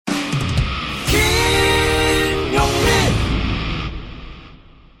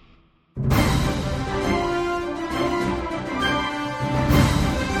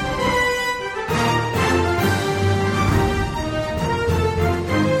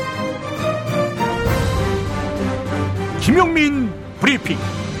김용민 브리핑.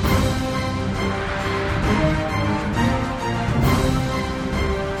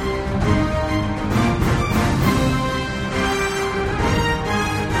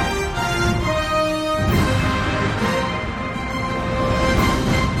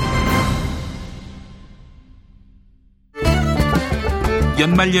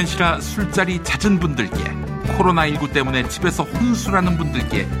 연말연시라 술자리 잦은 분들께, 코로나19 때문에 집에서 혼술하는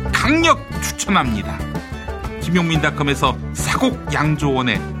분들께 강력 추천합니다. 김용민닷컴에서 사곡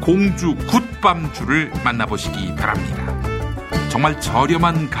양조원의 공주 굿밤주를 만나보시기 바랍니다. 정말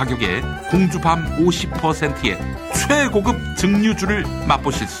저렴한 가격에 공주밤 50%의 최고급 증류주를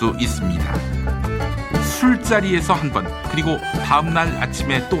맛보실 수 있습니다. 술자리에서 한 번, 그리고 다음날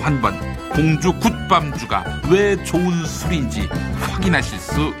아침에 또 한 번, 공주 굿밤주가 왜 좋은 술인지 확인하실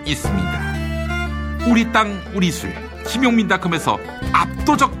수 있습니다. 우리 땅 우리 술, 김용민닷컴에서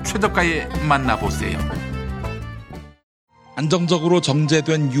압도적 최저가에 만나보세요. 안정적으로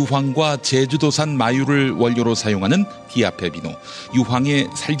정제된 유황과 제주도산 마유를 원료로 사용하는 디아페비노. 유황의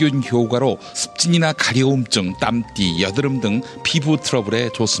살균 효과로 습진이나 가려움증, 땀띠, 여드름 등 피부 트러블에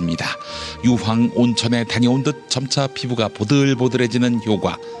좋습니다. 유황 온천에 다녀온 듯 점차 피부가 보들보들해지는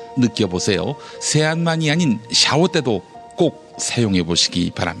효과 느껴보세요. 세안만이 아닌 샤워 때도 꼭 사용해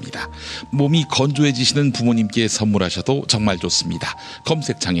보시기 바랍니다. 몸이 건조해지시는 부모님께 선물하셔도 정말 좋습니다.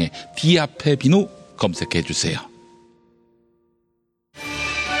 검색창에 디아페비노 검색해 주세요.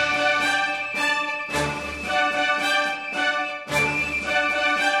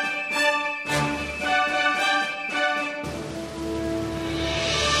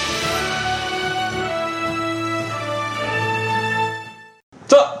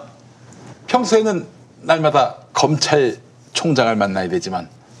 자, 평소에는 날마다 검찰총장을 만나야 되지만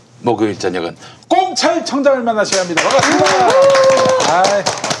목요일 저녁은 꼼찰청장을 만나셔야 합니다. 반갑습니다.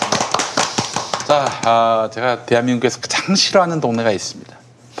 자, 제가 대한민국에서 가장 싫어하는 동네가 있습니다.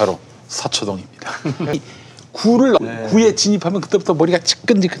 바로 서초동입니다. 구에 진입하면 그때부터 머리가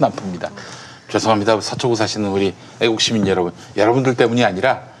지끈지끈 아픕니다. 죄송합니다. 서초구 사시는 우리 애국시민 여러분, 여러분들 때문이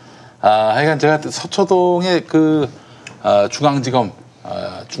아니라 하여간 제가 서초동의 그 중앙지검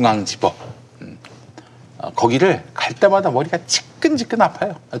중앙지법 거기를 갈 때마다 머리가 지끈지끈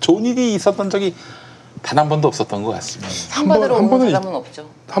아파요. 좋은 일이 있었던 적이 단 한 번도 없었던 것 같습니다. 한 번은 없죠.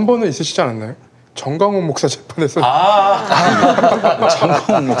 한 번은 있으시지 않았나요? 정강훈 목사 재판에서.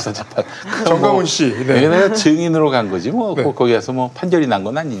 정강훈 목사 재판. 정강훈 씨. 네. 내가 증인으로 간 거지 뭐. 네. 거기에서 뭐 판결이 난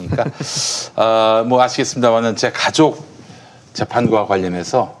건 아니니까. 뭐 아시겠습니다만은 제 가족 재판과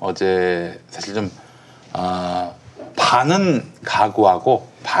관련해서 어제 사실 좀 반은 각오하고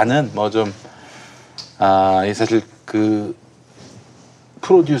반은 뭐 좀 사실 그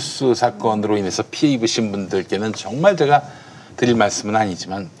프로듀스 사건으로 인해서 피해 입으신 분들께는 정말 제가 드릴 말씀은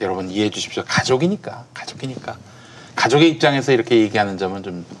아니지만 여러분 이해해 주십시오. 가족이니까 가족의 입장에서 이렇게 얘기하는 점은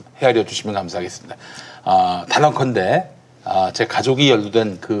좀 헤아려 주시면 감사하겠습니다. 단언컨대 제 가족이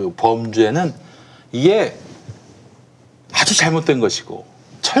연루된 그 범죄는 이게 아주 잘못된 것이고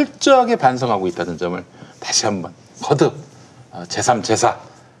철저하게 반성하고 있다는 점을 다시 한번 거듭 제3, 제4,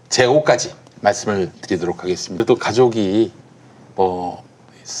 제5까지 말씀을 드리도록 하겠습니다. 또 가족이 뭐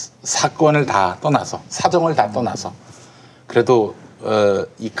사건을 다 떠나서 사정을 다 떠나서 그래도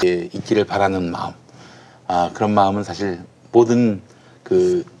있기를 바라는 마음, 그런 마음은 사실 모든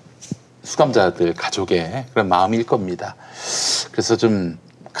그 수감자들 가족의 그런 마음일 겁니다. 그래서 좀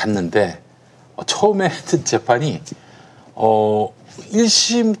갔는데 처음에 했던 재판이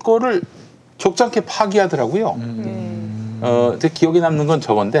 1심 거를 족장케 파기하더라고요. 제 기억에 남는 건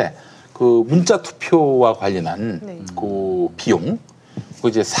저건데 그 문자 투표와 관련한 그 비용, 그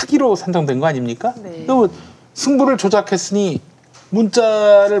이제 사기로 산정된 거 아닙니까? 네. 승부를 조작했으니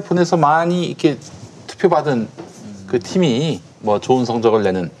문자를 보내서 많이 이렇게 투표받은 그 팀이 뭐 좋은 성적을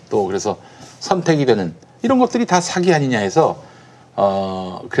내는 또 그래서 선택이 되는 이런 것들이 다 사기 아니냐 해서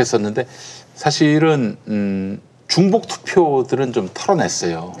그랬었는데 사실은 중복 투표들은 좀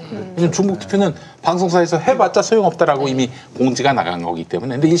털어냈어요. 왜냐면 중복 투표는 방송사에서 해봤자 소용없다라고 이미 공지가 나간 거기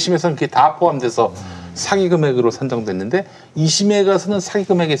때문에. 근데 1심에서는 그게 다 포함돼서 사기 금액으로 산정됐는데 2심에 가서는 사기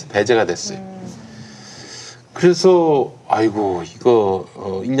금액에서 배제가 됐어요. 그래서 아이고 이거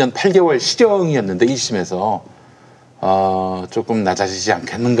 1년 8개월 실형이었는데 1심에서 조금 낮아지지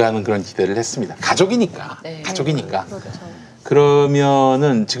않겠는가 하는 그런 기대를 했습니다. 가족이니까. 네. 가족이니까. 그렇죠.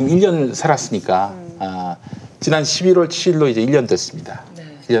 그러면은 지금 1년 살았으니까 지난 11월 7일로 이제 1년 됐습니다.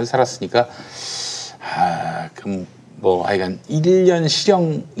 네. 1년 살았으니까 그럼 뭐 하여간 1년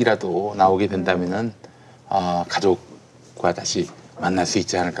실형이라도 나오게 된다면은 가족과 다시 만날 수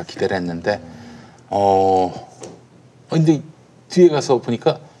있지 않을까 기대를 했는데 근데 뒤에 가서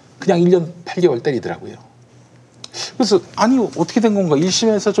보니까 그냥 1년 8개월 때리더라고요. 그래서 아니 어떻게 된 건가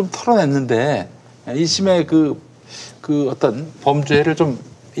 1심에서 좀 털어냈는데 1심에 그 어떤 범죄를 좀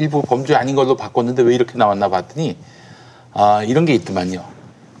일부 범죄 아닌 걸로 바꿨는데 왜 이렇게 나왔나 봤더니 이런 게 있더만요.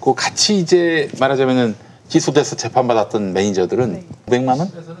 그 같이 이제 말하자면은 기소돼서 재판받았던 매니저들은 500만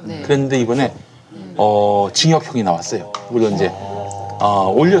원? 네. 그랬는데 이번에 징역형이 나왔어요. 물론 이제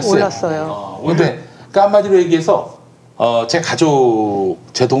올렸어요. 근데 그러니까 한마디로 얘기해서 제 가족,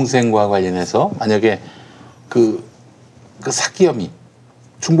 제 동생과 관련해서 만약에 그 사기 혐의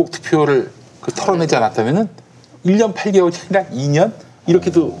중복 투표를 털어내지 않았다면은 1년 8개월이 아니라 2년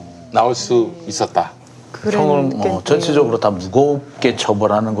이렇게도 나올 수 있었다. 형은 전체적으로 다 무겁게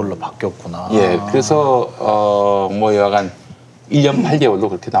처벌하는 걸로 바뀌었구나. 예, 그래서 뭐 여하간 1년 8개월로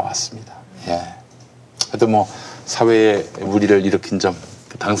그렇게 나왔습니다. 예. 그래도 뭐 사회에 무리를 일으킨 점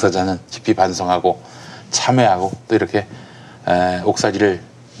당사자는 깊이 반성하고 참회하고 또 이렇게 옥살이를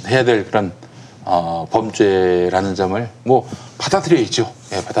해야 될 그런 범죄라는 점을 뭐 받아들여야죠.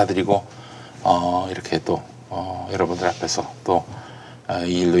 예, 받아들이고 이렇게 또 여러분들 앞에서 또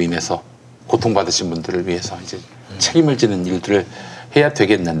이 일로 인해서 고통받으신 분들을 위해서 이제 책임을 지는 일들을 해야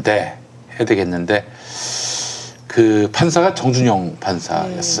되겠는데 그 판사가 정준영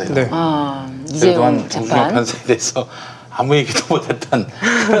판사였어요. 네. 그동안 정준영 판사에 대해서 아무 얘기도 못했던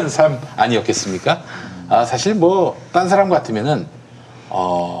그런 삶 아니었겠습니까? 사실 뭐 딴 사람 같으면은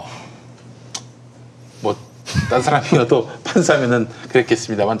뭐 딴 사람이어도 판사면은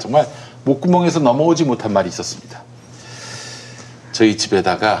그랬겠습니다만 정말 목구멍에서 넘어오지 못한 말이 있었습니다. 저희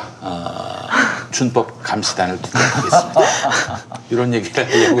집에다가 준법 감시단을 두도록하겠습니다. 이런 얘기를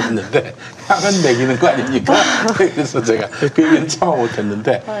하려고 했는데 향은 먹이는 거 아닙니까? 그래서 제가 그 얘기는 참아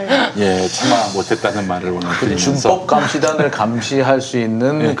못했는데 예, 참아 못했다는 말을 오늘 드리면서 준법 감시단을 감시할 수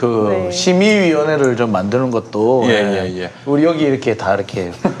있는 예. 그 심의위원회를 좀 만드는 것도 예. 우리 여기 이렇게 다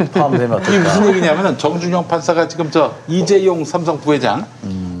이렇게 포함되면 어떨까? 이게 무슨 얘기냐면은 정준영 판사가 지금 저 이재용 삼성 부회장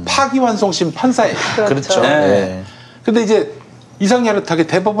파기환송심 판사예요. 그렇죠. 네. 근데 이제 이상야릇하게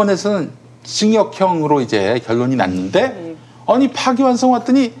대법원에서는 징역형으로 이제 결론이 났는데 아니 파기환송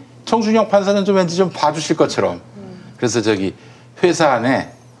왔더니 정준영 판사는 좀 왠지 좀 봐주실 것처럼 그래서 저기 회사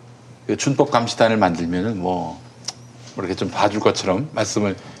안에 그 준법 감시단을 만들면은 뭐 이렇게 좀 봐줄 것처럼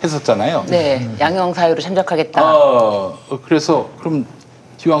말씀을 했었잖아요. 네, 양형 사유로 참작하겠다. 그래서 그럼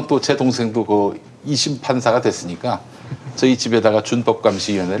기왕 또 제 동생도 그 2심 판사가 됐으니까 저희 집에다가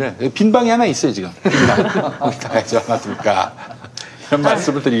준법감시위원회를 빈 방이 하나 있어요 지금. 거기다가 이제 하나 둘까 이런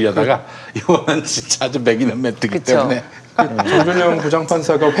말씀을 드리려다가 이거는 진짜 아주 매기는 멘트이기 때문에. 정준영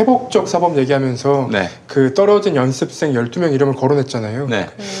부장판사가 회복적 사법 얘기하면서 네. 그 떨어진 연습생 12명 이름을 거론했잖아요. 네.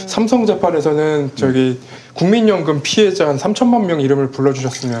 삼성 재판에서는 저기 국민연금 피해자 한 3천만 명 이름을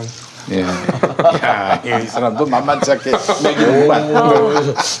불러주셨으면 예. 야, 이 사람도 만만치 않게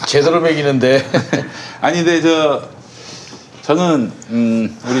매기는구만. 제대로 매기는데. 아니, 근데 저는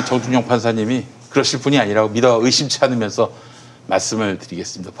우리 정준영 판사님이 그러실 분이 아니라고 믿어 의심치 않으면서 말씀을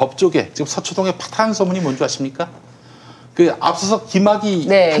드리겠습니다. 법조계 지금 서초동에 파탄 소문이 뭔지 아십니까? 그 앞서서 김학의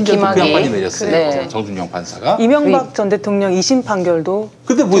판결도 그 양반이 내렸어요. 네. 정준영 판사가. 이명박 전 대통령 2심 판결도.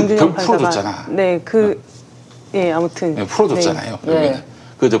 근데 뭐 정준영 결국 풀어줬잖아. 네, 예, 아무튼. 네, 풀어줬잖아요. 네. 여기는.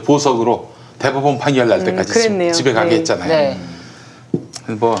 그 보석으로 대법원 판결 날 때까지 그랬네요. 집에 가게 네. 했잖아요. 네.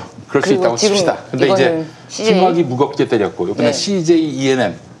 뭐 그럴 수 있다고 지금 칩시다. 근데 이제 이거는 CJ. 김학이 무겁게 때렸고 이번에 네. CJ,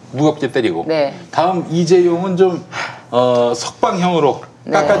 ENM 무겁게 때리고 네. 다음 이재용은 좀 석방형으로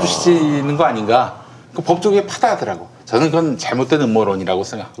깎아주시는 거 아닌가? 그 법조계에 파다하더라고. 저는 그건 잘못된 음모론이라고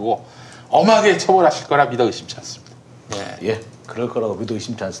생각하고 엄하게 처벌하실 거라 믿어 의심치 않습니다. 예, 그럴 거라고 믿어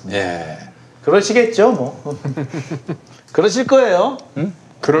의심치 않습니다. 예. 그러시겠죠, 뭐. 그러실 거예요.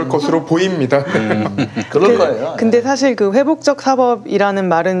 그럴 것으로 보입니다. 그럴 거예요. 근데 사실 그 회복적 사법이라는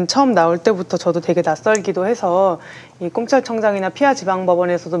말은 처음 나올 때부터 저도 되게 낯설기도 해서 이 꼼찰청장이나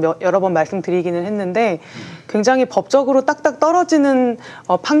피하지방법원에서도 여러 번 말씀드리기는 했는데 굉장히 법적으로 딱딱 떨어지는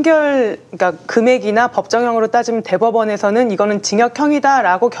판결, 그러니까 금액이나 법정형으로 따지면 대법원에서는 이거는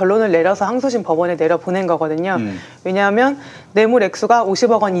징역형이다라고 결론을 내려서 항소심 법원에 내려보낸 거거든요. 왜냐하면 뇌물 액수가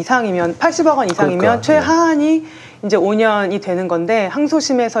 50억 원 이상이면 80억 원 이상이면 그러니까, 최하한이 이제 5년이 되는 건데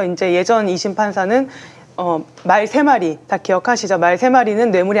항소심에서 이제 예전 2심 판사는 말 3마리 다 기억하시죠? 말 3마리는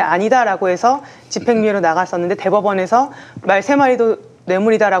뇌물이 아니다라고 해서 집행유예로 나갔었는데 대법원에서 말 3마리도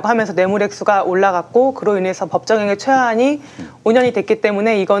뇌물이다라고 하면서 뇌물 액수가 올라갔고 그로 인해서 법정형의 최하한이 5년이 됐기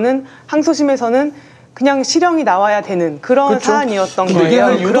때문에 이거는 항소심에서는 그냥 실형이 나와야 되는 그런 그렇죠. 사안이었던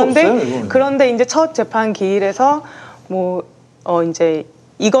얘기할 거예요. 이유도 없어요, 그런데 이제 첫 재판 기일에서 뭐 이제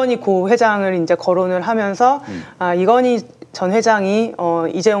이건희 고 회장을 이제 거론을 하면서 이건희 전 회장이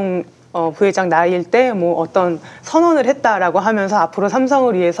이재용 부회장 나이일 때 뭐 어떤 선언을 했다라고 하면서 앞으로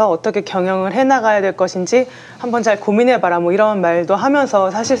삼성을 위해서 어떻게 경영을 해나가야 될 것인지 한번 잘 고민해봐라 뭐 이런 말도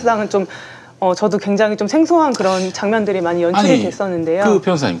하면서 사실상은 좀 저도 굉장히 좀 생소한 그런 장면들이 많이 연출이 됐었는데요. 그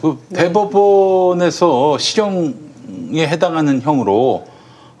변호사님, 네. 대법원에서 실형에 해당하는 형으로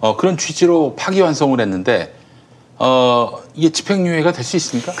그런 취지로 파기환송을 했는데 이게 집행유예가 될 수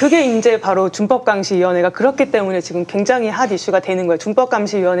있습니까? 그게 이제 바로 준법감시위원회가 그렇기 때문에 지금 굉장히 핫 이슈가 되는 거예요.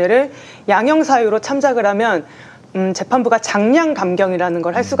 준법감시위원회를 양형 사유로 참작을 하면 재판부가 장량 감경이라는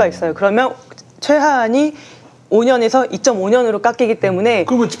걸 할 수가 있어요. 그러면 최하한이 5년에서 2.5년으로 깎이기 때문에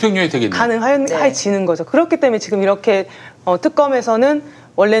그러면 집행유예 되겠네요. 가능해지는 거죠. 그렇기 때문에 지금 이렇게 특검에서는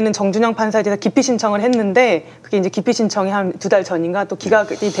원래는 정준영 판사에 대해서 기피 신청을 했는데 그게 이제 기피 신청이 한 2달 전인가 또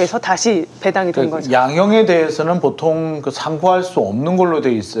기각이 돼서 다시 배당이 된 거죠. 양형에 대해서는 보통 상고할 수 없는 걸로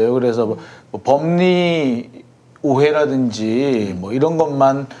돼 있어요. 그래서 뭐 법리 오해라든지 뭐 이런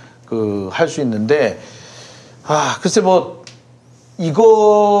것만 할 수 있는데 글쎄 뭐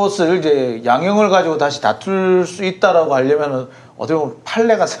이것을 이제 양형을 가지고 다시 다툴 수 있다라고 하려면 어떻게 보면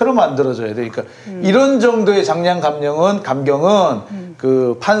판례가 새로 만들어져야 돼. 그러니까 이런 정도의 장량 감경은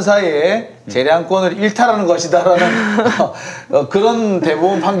그 판사의 재량권을 일탈하는 것이다라는 그런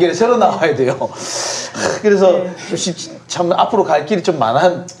대법원 판결이 새로 나와야 돼요. 그래서 참 앞으로 갈 길이 좀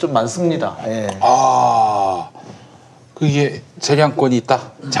많습니다. 예. 그게 재량권이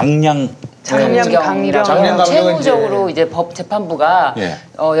있다. 장량 강경 최후적으로 이제 법 재판부가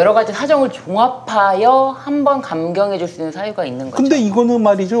여러 가지 사정을 종합하여 한 번 감경해 줄 수 있는 사유가 있는 거죠. 근데 이거는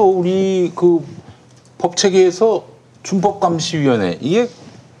말이죠. 우리 그 법체계에서 준법감시위원회 이게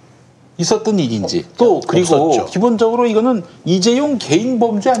있었던 일인지 또 그리고 없었죠. 기본적으로 이거는 이재용 개인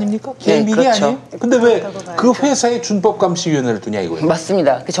범죄 아닙니까? 개인 비리 그렇죠. 아니에요? 근데 왜 그 회사에 준법감시위원회를 두냐 이거예요?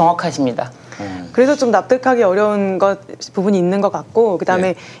 맞습니다. 그 정확하십니다. 그래서 좀 납득하기 어려운 부분이 있는 것 같고,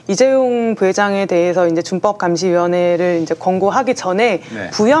 그다음에 이재용 부회장에 대해서 이제 준법감시위원회를 이제 권고하기 전에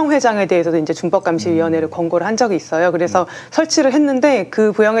부영회장에 대해서도 이제 준법감시위원회를 권고를 한 적이 있어요. 그래서 설치를 했는데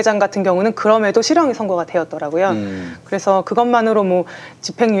그 부영회장 같은 경우는 그럼에도 실형이 선고가 되었더라고요. 그래서 그것만으로 뭐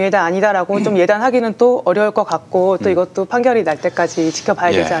집행유예다 아니다라고 좀 예단하기는 또 어려울 것 같고, 또 이것도 판결이 날 때까지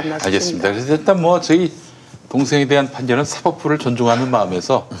지켜봐야 되지 않나 싶습니다. 알겠습니다. 그래서 일단 뭐 저희 동생에 대한 판결은 사법부를 존중하는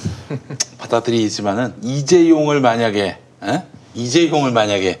마음에서 받아들이지만은 이재용을 만약에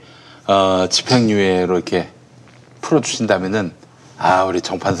집행유예로 이렇게 풀어주신다면은 우리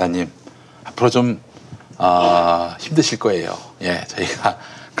정 판사님 앞으로 좀 힘드실 거예요. 예, 저희가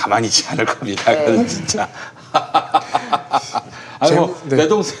가만히 있지 않을 겁니다. 그건 진짜. 내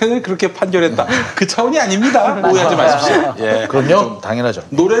동생을 그렇게 판결했다. 그 차원이 아닙니다. 오해하지 마십시오. 예. 그럼요, 당연하죠.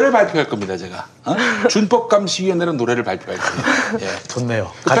 노래를 발표할 겁니다, 제가. 준법감시위원회는 노래를 발표할 겁니다. 예.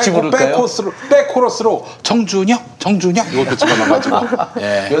 좋네요. 같이 부를까요? 백코러스로 정준영 이것도 집어넣어가지고.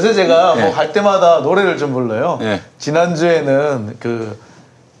 예. 요새 제가 뭐 할 때마다 노래를 좀 불러요. 예. 지난주에는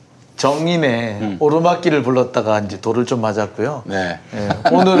정인의 오르막길을 불렀다가 이제 돌을 좀 맞았고요. 네. 예,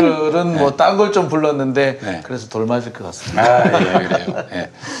 오늘은 뭐 딴 걸 좀 불렀는데 그래서 돌 맞을 것 같습니다. 예, 그래요. 예.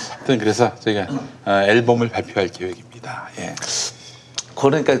 하여튼 그래서 저희가 앨범을 발표할 계획입니다. 예.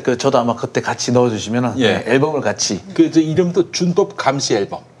 그러니까 저도 아마 그때 같이 넣어주시면 앨범을 같이. 저 이름도 준법 감시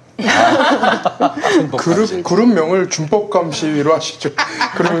앨범. 그룹명을 준법감시위로 하시죠.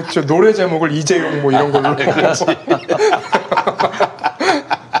 그리고 저 노래 제목을 이재용 뭐 이런 걸로.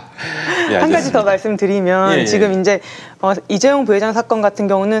 한 가지 더 말씀드리면 지금 이제 이재용 부회장 사건 같은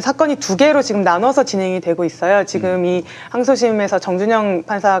경우는 사건이 2개로 지금 나눠서 진행이 되고 있어요. 지금 이 항소심에서 정준영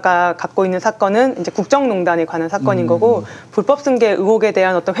판사가 갖고 있는 사건은 이제 국정농단에 관한 사건인 거고, 불법 승계 의혹에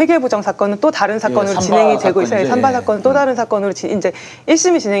대한 어떤 회계부정 사건은 또 다른 사건으로 진행이 되고 있어요. 삼바 사건은 또 다른 사건으로 이제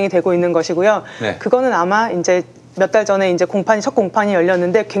 1심이 진행이 되고 있는 것이고요. 그거는 아마 이제 몇 달 전에 이제 첫 공판이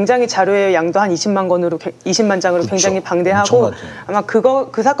열렸는데 굉장히 자료의 양도 한 20만 장으로 굉장히 방대하고, 아마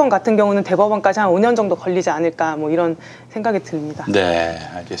그 사건 같은 경우는 대법원까지 한 5년 정도 걸리지 않을까 뭐 이런 생각이 듭니다. 네,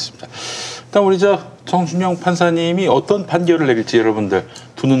 알겠습니다. 일단 우리 정준영 판사님이 어떤 판결을 내릴지 여러분들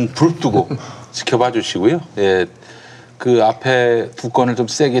두 눈 부릅뜨고 지켜봐 주시고요. 예, 그 앞에 두 건을 좀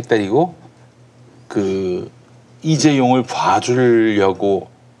세게 때리고 이재용을 봐주려고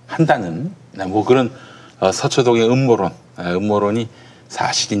한다는 뭐 그런 서초동의 음모론이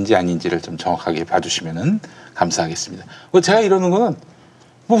사실인지 아닌지를 좀 정확하게 봐주시면 감사하겠습니다. 제가 이러는 거는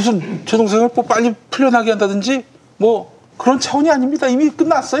무슨 제 동생을 빨리 풀려나게 한다든지 뭐 그런 차원이 아닙니다. 이미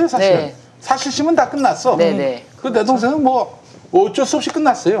끝났어요, 사실은. 네. 사실심은 다 끝났어. 네. 내 동생은 뭐 어쩔 수 없이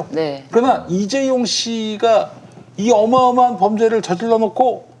끝났어요. 네. 그러나 이재용 씨가 이 어마어마한 범죄를 저질러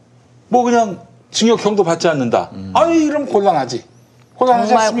놓고 뭐 그냥 징역형도 받지 않는다. 이러면 곤란하지.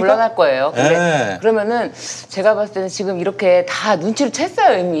 정말 곤란할 거예요. 네. 그러면은 제가 봤을 때는 지금 이렇게 다 눈치를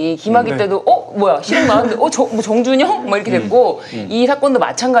챘어요 이미. 김학의 때도 뭐야 실형 나왔는데 뭐 정준영 뭐 이렇게 됐고 이 사건도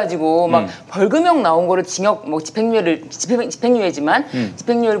마찬가지고 막 벌금형 나온 거를 징역 뭐 집행유예지만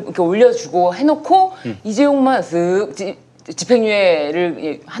집행유예를 이렇게 올려주고 해놓고 이재용만 쓱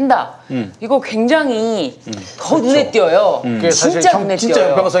집행유예를 한다. 이거 굉장히 더 눈에 띄어요. 진짜 눈에 띄어요. 진짜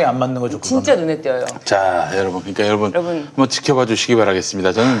형평성이 안 맞는 거죠. 진짜 눈에 띄어요. 자, 여러분, 그러니까 여러분 한번 지켜봐 주시기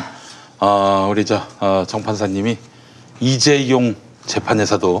바라겠습니다. 저는 우리 정 판사님이 이재용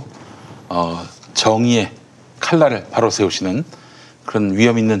재판에서도 정의의 칼날을 바로 세우시는 그런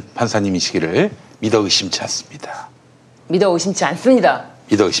위험 있는 판사님이시기를 믿어 의심치 않습니다. 믿어 의심치 않습니다.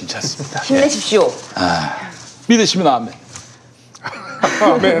 믿어 의심치 않습니다. 힘내십시오. 믿으시면 아멘.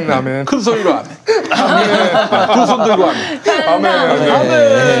 아멘, 아멘. 큰 소리로 아멘. 아멘. 두 손 들고 아멘.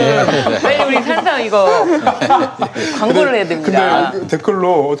 아멘. 빨리 우리 산삼 이거 광고를 해야 됩니다. 근데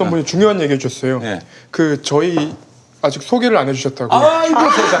댓글로 어떤 분이 중요한 얘기 해주셨어요. 네. 저희 아직 소개를 안 해주셨다고. 아이고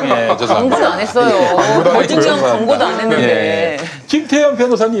세상에. 광고도 안 했어요. 거짓말 광고도 안 했는데. 김태현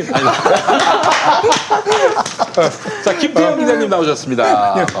변호사님. 자, 김태현 기자님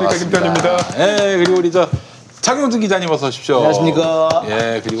나오셨습니다. 그러니까 김태현입니다. 그리고 우리 장용진 기자님 어서 오십시오. 안녕하십니까.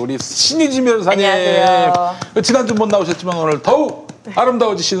 그리고 우리 신유진 변호사님. 안녕하세요. 지난주 못 나오셨지만 오늘 더욱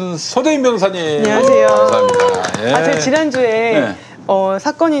아름다워지시는 소재인 변호사님. 안녕하세요. 감사합니다. 제가 지난주에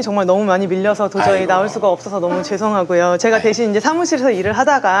사건이 정말 너무 많이 밀려서 도저히 아이고. 나올 수가 없어서 너무 죄송하고요. 제가 대신 이제 사무실에서 일을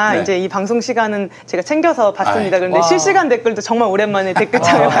하다가 이제 이 방송 시간은 제가 챙겨서 봤습니다. 그런데 실시간 댓글도 정말 오랜만에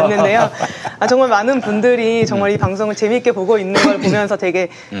댓글창을 봤는데요. 정말 많은 분들이 정말 이 방송을 재미있게 보고 있는 걸 보면서 되게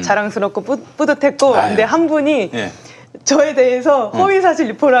자랑스럽고 뿌듯했고, 근데 한 분이 저에 대해서 허위사실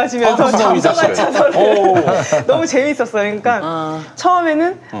유포를 하시면서 잠정한 차서를 너무 재밌었어요. 그러니까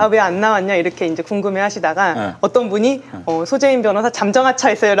처음에는 왜 안 나왔냐 이렇게 이제 궁금해하시다가 어떤 분이 소재인 변호사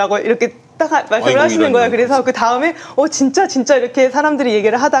잠정하차했어요라고 이렇게 딱 말씀을 하시는 거예요. 그래서 그 다음에 진짜 이렇게 사람들이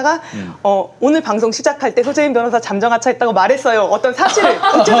얘기를 하다가 오늘 방송 시작할 때 소재인 변호사 잠정하차했다고 말했어요. 어떤 사실을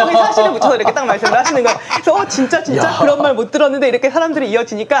구체적인 사실을 붙여서 이렇게 딱 말씀을 하시는 거예요. 그래서 진짜 그런 말 못 들었는데 이렇게 사람들이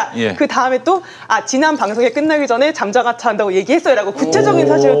이어지니까 그 다음에 또 지난 방송이 끝나기 전에 잠정하차한다고 얘기했어요라고 구체적인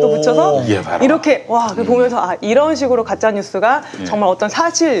사실을 또 붙여서 이렇게 보면서 이런 식으로 가짜 뉴스가 정말 어떤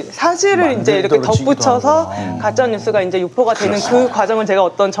사실을 이제 이렇게 덧붙여서 가짜 뉴스가 이제 유포가 되는 그 과정을 제가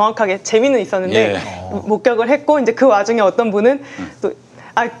어떤 정확하게 재미는 있었는데 목격을 했고, 이제 그 와중에 어떤 분은 또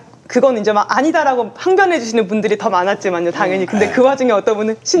그건 이제 막 아니다라고 항변해 주시는 분들이 더 많았지만요, 당연히. 근데 그 와중에 어떤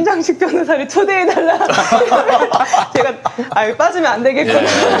분은 신장식 변호사를 초대해달라. 제가 빠지면 안 되겠구나.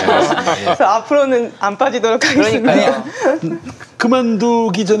 그래서 앞으로는 안 빠지도록 하겠습니다.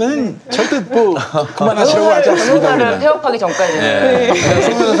 그만두기 전에는 절대 그만하시라고 하지 않습니다. 변호사를 폐업하기 전까지는.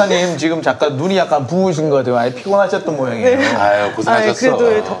 송 변호사님 지금 잠깐 눈이 약간 부으신 것 같아요. 많이 피곤하셨던 모양이에요. 아유, 고생하셨어.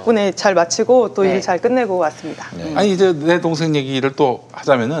 그래도 덕분에 잘 마치고 또 일 잘 끝내고 왔습니다. 아니, 이제 내 동생 얘기를 또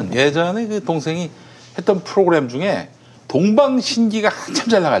하자면은 예전에 그 동생이 했던 프로그램 중에 동방신기가 한참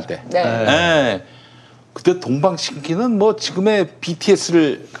잘 나갈 때. 그때 동방신기는 지금의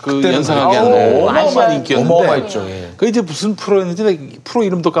BTS를 연상하게 하는 어마어마한 인기였는데. 어마어마했죠. 그 이제 무슨 프로였는지 프로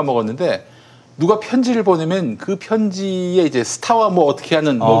이름도 까먹었는데 누가 편지를 보내면 그 편지에 이제 스타와 어떻게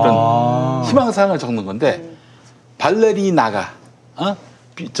하는 그런 희망사항을 적는 건데 발레리나가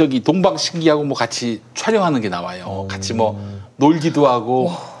동방신기하고 같이 촬영하는 게 나와요. 같이 놀기도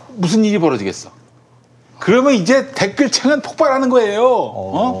하고 무슨 일이 벌어지겠어. 그러면 이제 댓글창은 폭발하는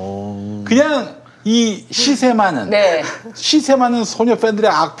거예요. 그냥 이 시세 많은 소녀 팬들의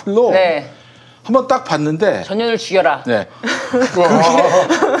악플로 한번 딱 봤는데 전년을 죽여라. 그게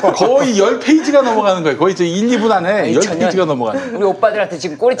거의 10페이지가 넘어가는 거예요. 거의 1, 2분 안에 10페이지가 넘어가는 거예요. 우리 오빠들한테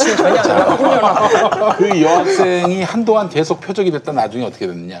지금 꼬리치는 전혀 그 여학생이 한동안 계속 표적이 됐다 나중에 어떻게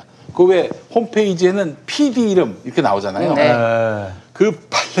됐느냐. 그 왜 홈페이지에는 PD 이름 이렇게 나오잖아요. 그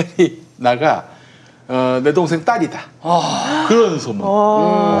발레리나가 내 동생 딸이다. 그런 소문.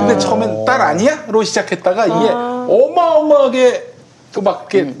 근데 처음엔 딸 아니야?로 시작했다가 이게 어마어마하게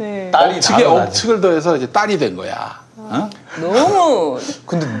억측을 더해서 이제 딸이 된 거야. 너무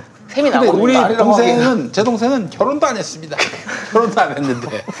근데 셈이 나고. 우리 제 동생은 결혼도 안 했습니다. 결혼도 안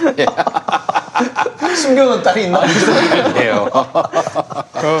했는데 숨겨놓은 딸이 있나? 해요.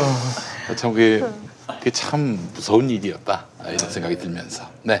 참 그게 참 무서운 일이었다 이런 생각이 들면서.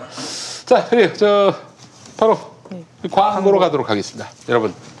 자, 바로 광고로 가도록 하겠습니다.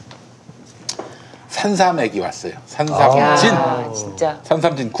 여러분, 산삼액이 왔어요. 산삼진. 진짜.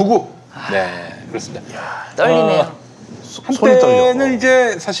 산삼진 99. 그렇습니다. 떨리네요. 한때는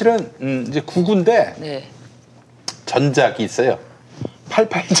이제 사실은 이제 99인데 전작이 있어요.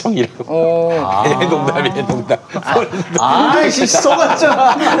 88정이라고. 농담이에요, 농담. 아이씨,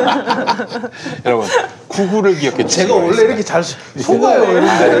 속았잖아. 여러분, 99를 기억해 주세요. 제가 원래 이렇게 잘 속아요.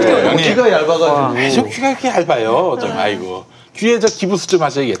 이런데 귀가 얇아가지고. 저 귀가 이렇게 얇아요. 좀 아이고. 귀에 저 기부수 좀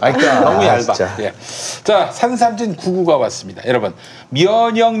하셔야겠다. 그러니까. 너무 얇아. 진짜. 예. 자, 산삼진 99가 왔습니다. 여러분,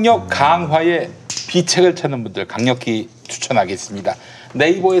 면역력 강화에 비책을 찾는 분들 강력히 추천하겠습니다.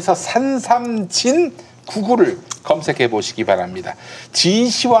 네이버에서 산삼진 99를 검색해 보시기 바랍니다.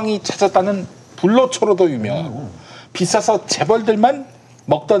 진시황이 찾았다는 불로초로도 유명하고 비싸서 재벌들만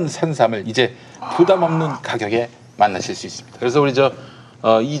먹던 산삼을 이제 부담 없는 가격에 만나실 수 있습니다. 그래서 우리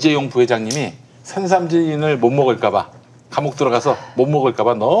이재용 부회장님이 산삼진을 못 먹을까봐 감옥 들어가서 못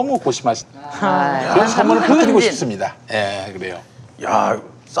먹을까봐 너무 고심하십니다. 그런 소문을 퍼뜨리고 싶습니다. 예, 그래요. 야,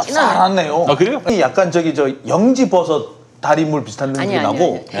 쌉쌀하네요. 그래요? 약간 영지버섯 다리물 비슷한 느낌이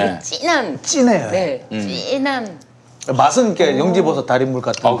나고. 되게 진해요. 네, 진한. 맛은 영지버섯 다리물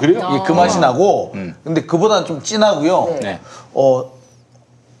같은. 그래요? 그 맛이 나고. 근데 그보다는 좀 진하고요. 네.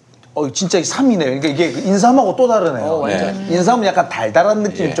 진짜 이 삼이네요. 그러니까 이게 인삼하고 또 다르네요. 인삼은 약간 달달한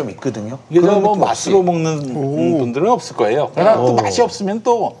느낌이 좀 있거든요. 이게 뭐 맛으로 먹는 분들은 없을 거예요. 그러나 또 맛이 없으면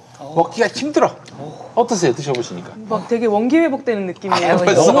또 먹기가 힘들어. 어떠세요? 드셔보시니까. 막 되게 원기 회복되는 느낌이에요.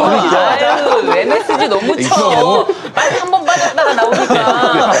 벌써. 아유, MSG 너무 쳐. 빨리 한 번 빠졌다가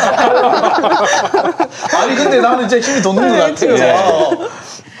나오니까. 아니 근데 나는 진짜 힘이 돋는 것 같아요.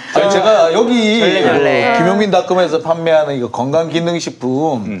 아니, 제가 여기 김용민닷컴에서 판매하는 이거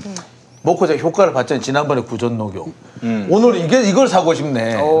건강기능식품 먹고 제가 효과를 봤잖아요. 지난번에 구전녹용. 오늘 이걸 사고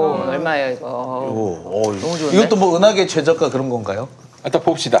싶네. 얼마예요 이거? 너무 좋은데? 이것도 뭐 은하계 최저가 그런 건가요? 일단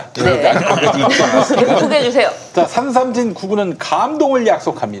봅시다. 네. 계속 소개해 주세요. 자, 산삼진 99는 감동을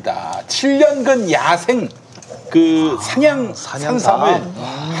약속합니다. 7년근 야생 산양 산삼을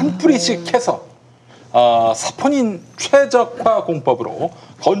한 뿌리씩 캐서 사포닌 최적화 공법으로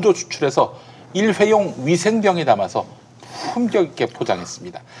건조 추출해서 일회용 위생병에 담아서 품격 있게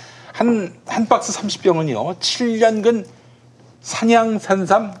포장했습니다. 한 박스 30병은요 7년근 산양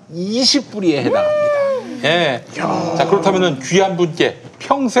산삼 20뿌리에 해당합니다. 예. 자, 그렇다면은 귀한 분께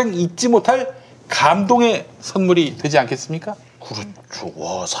평생 잊지 못할 감동의 선물이 되지 않겠습니까? 그렇죠.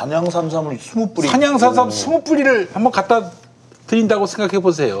 와, 산양산삼을 20뿌리. 산양산삼 20뿌리를 한번 갖다 드린다고 생각해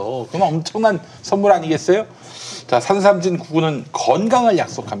보세요. 그럼 엄청난 선물 아니겠어요? 자, 산삼진 99는 건강을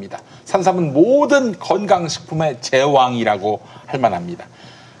약속합니다. 산삼은 모든 건강식품의 제왕이라고 할 만합니다.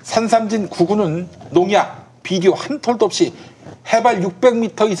 산삼진 99는 농약, 비료 한 톨도 없이 해발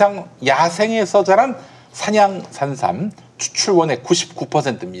 600m 이상 야생에서 자란 산양 산삼 추출원의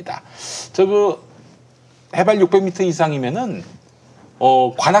 99%입니다. 해발 600m 이상이면은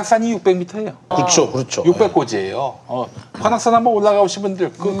관악산이 600m예요. 그렇죠. 600고지예요. 관악산 한번 올라가 오신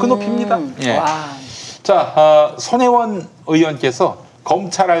분들 그 높이입니다. 예. 와. 자, 손혜원 의원께서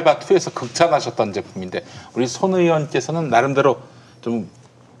검찰 알바 2에서 극찬하셨던 제품인데 우리 손 의원께서는 나름대로 좀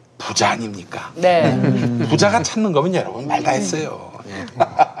부자 아닙니까? 네. 부자가 찾는 거면 여러분 말 다 했어요. 예.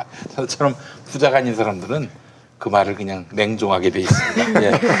 저처럼 부자가 아닌 사람들은 그 말을 그냥 냉정하게 돼 있습니다.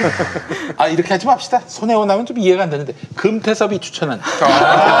 예. 이렇게 하지 맙시다. 손혜원 하면 좀 이해가 안 되는데 금태섭이 추천한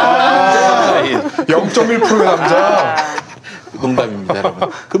 0.1%의 남자. 농담입니다, 여러분.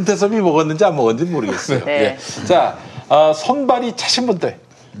 금태섭이 먹었는지 안 먹었는지 모르겠어요. 네. 예. 자, 손발이 차신 분들,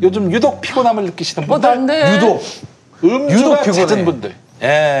 요즘 유독 피곤함을 느끼시는 분들, 난데. 음주가 피곤해. 잦은 분들,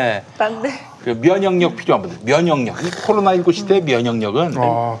 예. 난데. 면역력 필요한 분들, 면역력. 이 코로나19 시대의 면역력은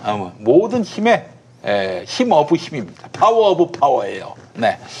모든 힘의 힘 오브 힘입니다. 파워 오브 파워예요.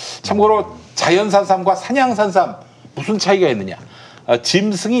 네. 참고로 자연산삼과 산양산삼 무슨 차이가 있느냐?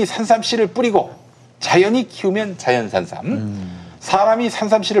 짐승이 산삼씨를 뿌리고 자연이 키우면 자연산삼, 사람이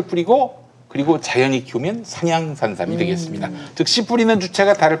산삼씨를 뿌리고 그리고 자연이 키우면 산양산삼이 되겠습니다. 즉 씨 뿌리는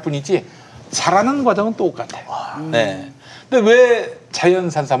주체가 다를 뿐이지 자라는 과정은 똑같아요. 네. 근데 왜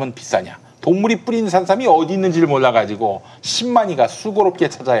자연산삼은 비싸냐? 동물이 뿌린 산삼이 어디 있는지를 몰라가지고 10만이가 수고롭게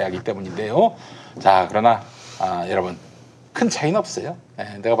찾아야 하기 때문인데요. 자, 그러나 여러분 큰 차이는 없어요.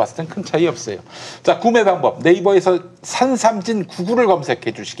 내가 봤을 땐 큰 차이 없어요. 자, 구매 방법 네이버에서 산삼진 99를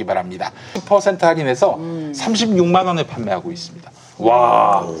검색해 주시기 바랍니다. 10% 할인해서 36만 원에 판매하고 있습니다.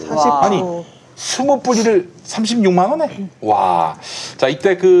 와, 40%. 아니 20뿌리를 36만 원에? 와, 자,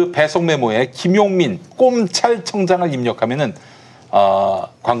 이때 그 배송 메모에 김용민 꼼찰청장을 입력하면은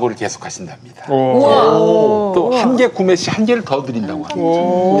광고를 계속 하신답니다. 또 한 개 구매 시 한 개를 더 드린다고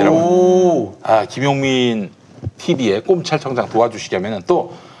합니다. 여러분, 김용민 TV에 꼼찰청장 도와주시려면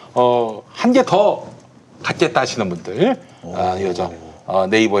또 한 개 더 갖겠다 하시는 분들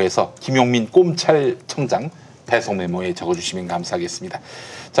네이버에서 김용민 꼼찰청장 배송 메모에 적어주시면 감사하겠습니다.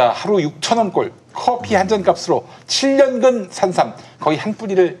 자, 하루 6,000원꼴 커피 한 잔 값으로 7년근 산삼 거의 한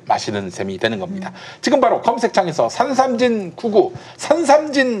뿌리를 마시는 셈이 되는 겁니다. 지금 바로 검색창에서 산삼진 99,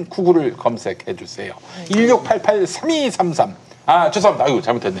 산삼진 99를 검색해 주세요. 1688-3233. 아, 죄송합니다. 아이고,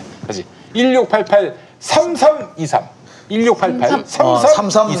 잘못했네. 다시. 1688-3323.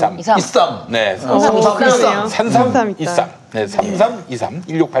 1688-3323. 네, 3323. 네, 3323.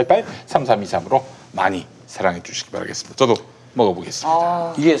 1688-3323으로 많이 사랑해 주시기 바라겠습니다. 저도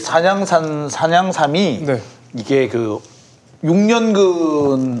먹어보겠습니다. 이게 산양삼이 네. 이게 그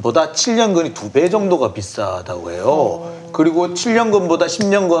 6년근보다 7년근이 2배 정도가 비싸다고 해요. 그리고 7년근보다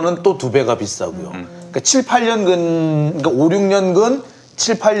 10년근은 또 2배가 비싸고요. 그러니까 7, 8년근, 그러니까 5, 6년근,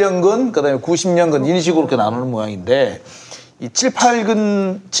 7, 8년근, 그다음에 9, 10년근 이런 식으로 이렇게 나누는 모양인데 이 7,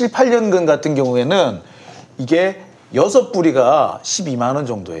 8년근 같은 경우에는 이게 6뿌리가 12만 원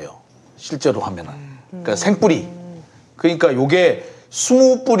정도예요. 실제로 하면은. 그러니까 생뿌리. 그러니까 요게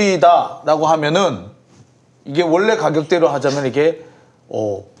 20뿌리다라고 하면은 이게 원래 가격대로 하자면 이게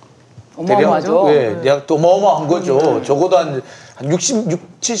어마어마하죠. 대략 또 어마어마한 거죠. 적어도 한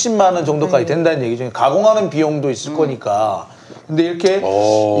 60, 70만 원 정도까지 된다는 얘기죠. 가공하는 비용도 있을 거니까. 근데 이렇게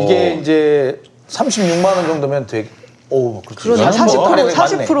이게 이제 36만 원 정도면 되게 그러네.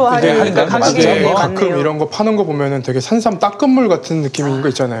 40% 할인이니까 가격이 가끔 많네요. 이런 거 파는 거 보면은 되게 산삼 닦은물 같은 느낌인 거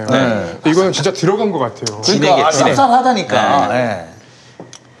있잖아요. 네. 이거는 진짜 들어간 것 같아요. 그러니까 쌉쌀하다니까. 네.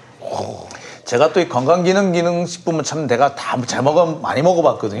 제가 또 이 건강기능식품은 참 내가 다 많이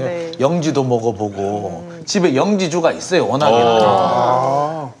먹어봤거든요. 네. 영지도 먹어보고 집에 영지주가 있어요. 워낙에.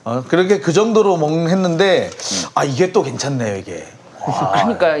 그렇게 그 정도로 했는데 이게 또 괜찮네요. 이게.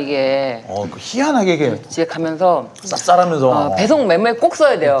 그러니까 이게 그 희한하게 이게 집에 가면서 쌉쌀하면서 배송 메모에 꼭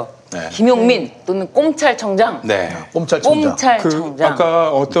써야 돼요. 네. 김용민 또는 꼼찰청장. 네. 꼼찰청장. 아까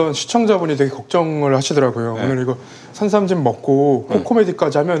어떤 시청자분이 되게 걱정을 하시더라고요. 오늘 이거 산삼진 먹고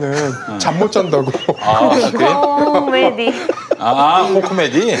코코메디까지 하면은 잠 못 잔다고. 코코메디.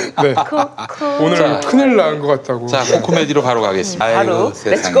 코코메디? 네. 오늘 큰일 난 것 같다고. 자, 코코메디로 바로 가겠습니다. 바로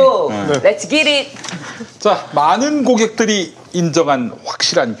세상에. 렛츠고. 렛츠 기릿. 자, 많은 고객들이 인정한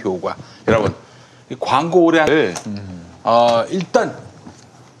확실한 효과. 여러분, 이 광고 오래 할 일단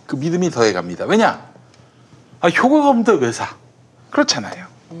그 믿음이 더해갑니다. 왜냐? 효과가 없는데 왜 사? 그렇잖아요.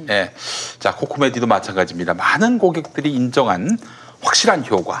 예. 자, 코코메디도 마찬가지입니다. 많은 고객들이 인정한 확실한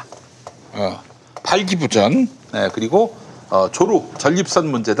효과. 발기부전, 그리고 조루, 전립선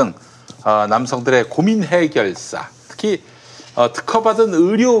문제 등 남성들의 고민 해결사, 특히 특허받은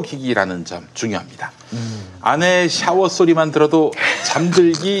의료기기라는 점 중요합니다. 아내의 샤워 소리만 들어도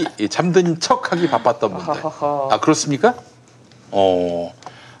잠든 척하기 바빴던 분들. 그렇습니까?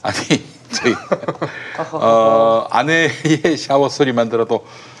 아니, 저희 아내의 샤워 소리만 들어도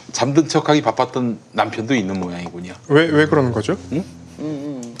잠든 척하기 바빴던 남편도 있는 모양이군요. 왜 그러는 거죠?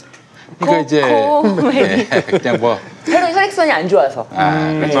 그러니까 이제 그냥 뭐 혈액순환이 안 좋아서.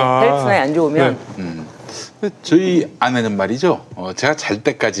 혈액순환이 안 좋으면. 저희 아내는 말이죠. 제가 잘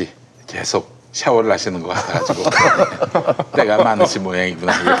때까지 계속 샤워를 하시는 것 같아가지고 때가 많으신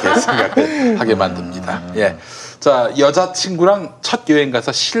모양이구나 이렇게 생각을 하게 만듭니다. 예. 자, 여자친구랑 첫 여행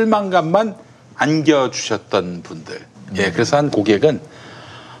가서 실망감만 안겨주셨던 분들. 예, 그래서 한 고객은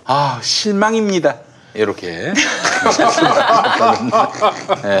실망입니다. 이렇게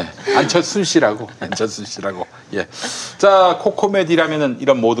안철순 씨라고. 예. 자, 코코메디라면은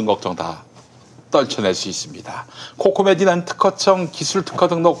이런 모든 걱정 다 떨쳐낼 수 있습니다. 코코메디는 특허청 기술 특허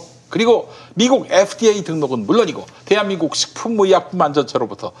등록 그리고 미국 FDA 등록은 물론이고 대한민국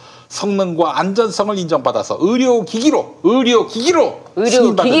식품의약품안전처로부터 성능과 안전성을 인정받아서 의료기기로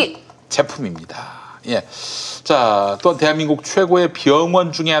승인받은 제품입니다. 예. 자, 또한 대한민국 최고의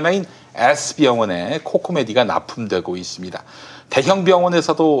병원 중에 하나인 S병원에 코코메디가 납품되고 있습니다. 대형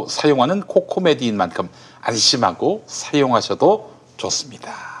병원에서도 사용하는 코코메디인 만큼 안심하고 사용하셔도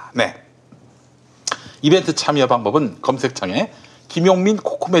좋습니다. 네. 이벤트 참여 방법은 검색창에 김용민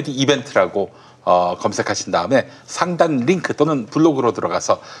코코메디 이벤트라고 검색하신 다음에 상단 링크 또는 블로그로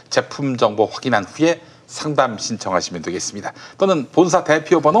들어가서 제품 정보 확인한 후에 상담 신청하시면 되겠습니다. 또는 본사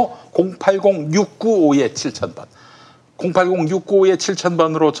대표 번호 080-695-7000번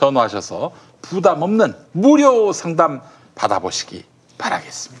 080-695-7000번으로 전화하셔서 부담 없는 무료 상담 받아보시기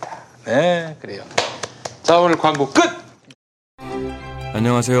바라겠습니다. 네, 그래요. 자, 오늘 광고 끝!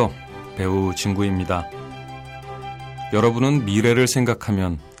 안녕하세요. 배우 진구입니다. 여러분은 미래를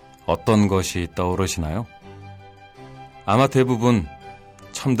생각하면 어떤 것이 떠오르시나요? 아마 대부분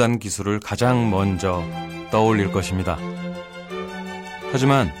첨단 기술을 가장 먼저 떠올릴 것입니다.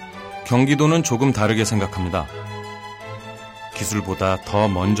 하지만 경기도는 조금 다르게 생각합니다. 기술보다 더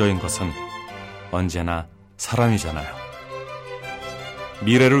먼저인 것은 언제나 사람이잖아요.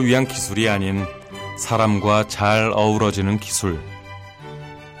 미래를 위한 기술이 아닌 사람과 잘 어우러지는 기술.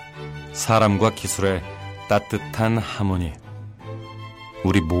 사람과 기술의 따뜻한 하모니.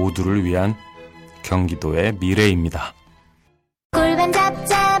 우리 모두를 위한 경기도의 미래입니다. 골반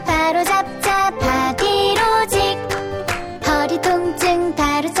잡자 바로 잡자 바디로직. 허리 통증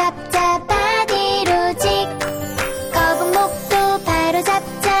바로 잡자 바디로직. 거북목도 바로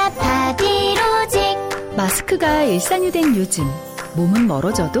잡자 바디로직. 마스크가 일상이 된 요즘, 몸은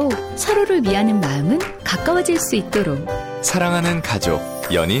멀어져도 서로를 위하는 마음은 가까워질 수 있도록 사랑하는 가족,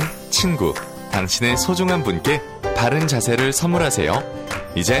 연인, 친구, 당신의 소중한 분께 바른 자세를 선물하세요.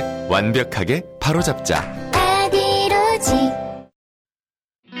 이제 완벽하게 바로잡자. 바디로직.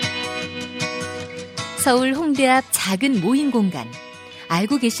 서울 홍대 앞 작은 모임 공간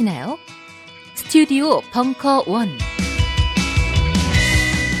알고 계시나요? 스튜디오 벙커원.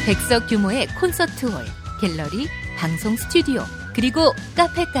 100석 규모의 콘서트홀, 갤러리, 방송 스튜디오, 그리고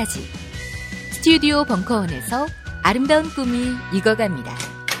카페까지. 스튜디오 벙커원에서 아름다운 꿈이 익어갑니다.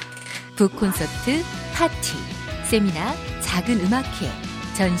 북콘서트, 파티, 세미나, 작은 음악회,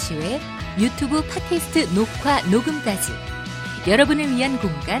 전시회, 유튜브 팟캐스트 녹화, 녹음까지 여러분을 위한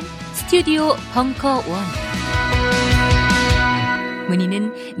공간 스튜디오 벙커원.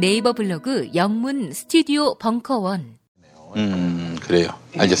 문의는 네이버 블로그 영문 스튜디오 벙커원. 그래요.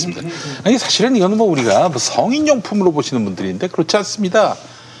 알겠습니다. 아니 사실은 이거는 뭐 우리가 뭐 성인용품으로 보시는 분들인데 그렇지 않습니다.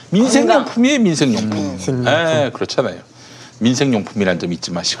 민생용품이에요, 민생용품. 네, 그렇잖아요. 민생용품이라는 점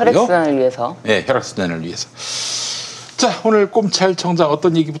잊지 마시고요. 혈액순환을 위해서. 네, 혈액순환을 위해서. 자, 오늘 꼼찰청장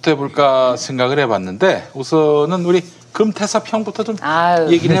어떤 얘기부터 해볼까 생각을 해봤는데 우선은 우리 금태섭 형부터 좀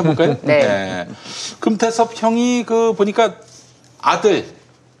얘기를 해볼까요? 네. 금태섭 형이 그 보니까 아들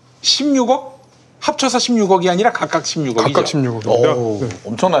 16억? 합쳐서 16억이 아니라 각각 16억이죠. 각각 16억입니다. 네.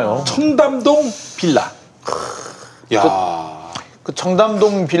 엄청나요. 청담동 빌라. 야. 그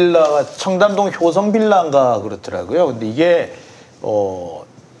청담동 빌라가 청담동 효성 빌라인가 그렇더라고요. 근데 이게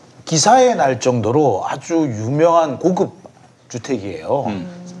기사에 날 정도로 아주 유명한 고급 주택이에요.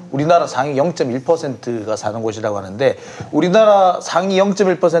 우리나라 상위 0.1%가 사는 곳이라고 하는데 우리나라 상위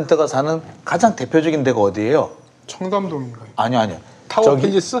 0.1%가 사는 가장 대표적인 데가 어디예요? 청담동인가요? 아니요. 타워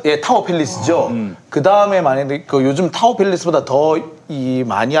팰리스? 예, 타워 팰리스죠. 그 다음에 만약에 그 요즘 타워 팰리스보다 더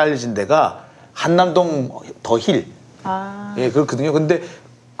많이 알려진 데가 한남동 더 힐. 예, 그렇거든요. 근데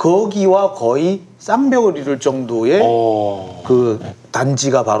거기와 거의 쌍벽을 이룰 정도의 그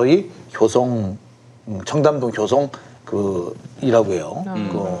단지가 바로 이 효성 청담동 효성 이라고 해요.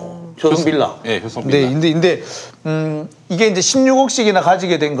 효성 빌라. 네, 효성 빌라. 근데 이게 이제 16억씩이나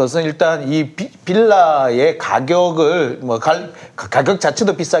가지게 된 것은 일단 이 빌라의 가격을 뭐 가격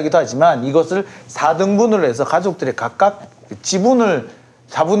자체도 비싸기도 하지만 이것을 4등분을 해서 가족들이 각각 지분을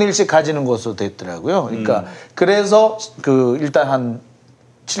 4분의 1씩 가지는 것으로 됐더라고요. 그러니까 그래서 일단 한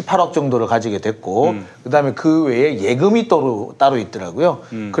 7, 8억 정도를 가지게 됐고 그다음에 그 외에 예금이 따로 있더라고요.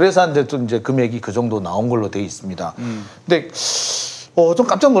 그래서 이제 금액이 그 정도 나온 걸로 돼 있습니다. 근데 좀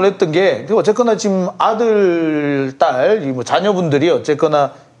깜짝 놀랐던 게 어쨌거나 지금 아들, 딸, 뭐 자녀분들이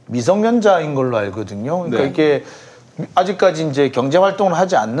어쨌거나 미성년자인 걸로 알거든요. 그러니까 이게 아직까지 이제 경제 활동을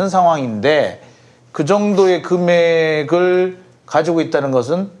하지 않는 상황인데 그 정도의 금액을 가지고 있다는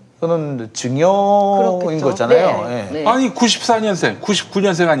것은 그거는 증여인 그렇겠죠. 거잖아요. 네. 네. 아니 94년생,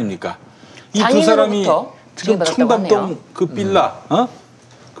 99년생 아닙니까? 이 두 사람이 지금 청담동 그 빌라,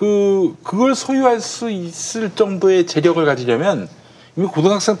 그걸 소유할 수 있을 정도의 재력을 가지려면 이미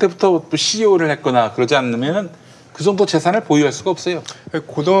고등학생 때부터 CEO를 했거나 그러지 않으면 그 정도 재산을 보유할 수가 없어요.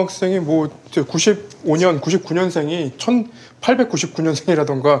 고등학생이 뭐 95년, 99년생이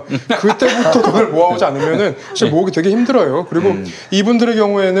 1899년생이라던가 그때부터 돈을 모아오지 않으면은 사실 모으기 되게 힘들어요. 그리고 이분들의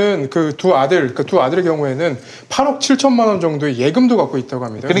경우에는 그 두 아들의 경우에는 8억 7천만 원 정도의 예금도 갖고 있다고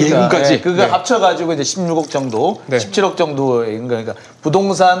합니다. 그러니까 예금까지. 네, 그거 합쳐가지고 이제 16억 정도, 17억 정도인 거니까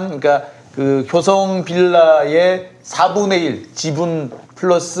부동산 그러니까 그 효성 빌라의 4분의 1 지분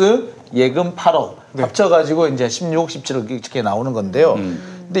플러스 예금 8억 합쳐가지고 이제 16억, 17억 이렇게 나오는 건데요.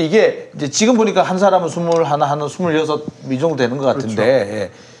 근데 이게 이제 지금 보니까 한 사람은 21, 하나는 26 이 정도 되는 것 같은데 그렇죠.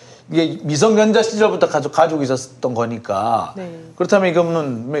 예. 이게 미성년자 시절부터 가지고 있었던 거니까 그렇다면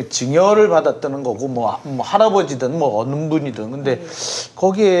이거는 증여를 받았다는 거고 뭐 할아버지든 뭐 어느 분이든 근데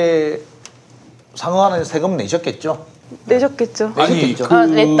거기에 상응하는 세금 내셨겠죠? 내셨겠죠. 아니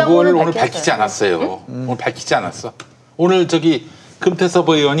그거를 오늘 밝히지 않았어요. 오늘 밝히지 않았어. 오늘 금태섭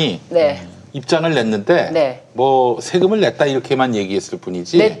의원이 입장을 냈는데 뭐 세금을 냈다 이렇게만 얘기했을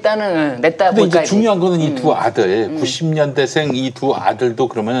뿐이지. 냈다 근데 이제 중요한 거는 이 두 아들, 90년대생 이 두 아들도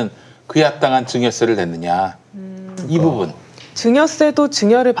그러면은 그에 합당한 증여세를 냈느냐 이 부분. 증여세도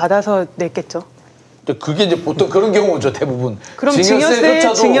증여를 받아서 냈겠죠. 그게 이제 보통 그런 경우죠, 대부분. 그럼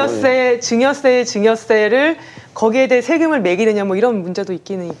증여세를 거기에 대해 세금을 매기느냐 뭐 이런 문제도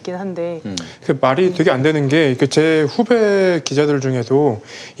있긴 한데 그 말이 되게 안 되는 게 제 후배 기자들 중에도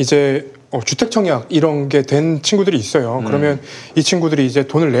이제 주택 청약 이런 게 된 친구들이 있어요. 그러면 이 친구들이 이제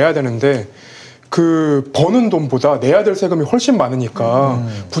돈을 내야 되는데 그 버는 돈보다 내야 될 세금이 훨씬 많으니까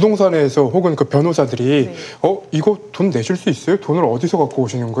부동산에서 혹은 그 변호사들이 이거 돈 내실 수 있어요? 돈을 어디서 갖고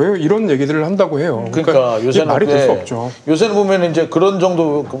오시는 거예요? 이런 얘기들을 한다고 해요. 그러니까 요새는 말이 될 수 없죠. 요새는 보면 이제 그런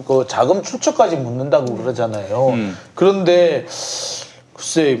정도 그 자금 출처까지 묻는다고 그러잖아요. 그런데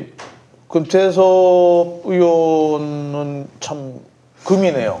글쎄 금태섭 의원은 참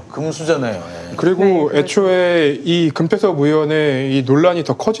금이네요. 금수저네요. 그리고 네, 그렇죠. 애초에 이 금태섭 의원의 이 논란이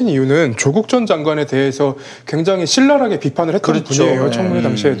더 커진 이유는 조국 전 장관에 대해서 굉장히 신랄하게 비판을 했던 그렇죠. 분이에요. 청문회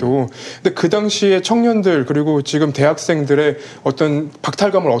당시에도. 근데 그 당시에 청년들 그리고 지금 대학생들의 어떤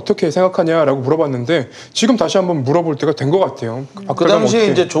박탈감을 어떻게 생각하냐라고 물어봤는데 지금 다시 한번 물어볼 때가 된 것 같아요. 그 당시에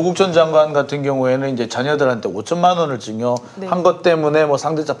이제 조국 전 장관 같은 경우에는 이제 자녀들한테 5천만 원을 증여한 것 때문에 뭐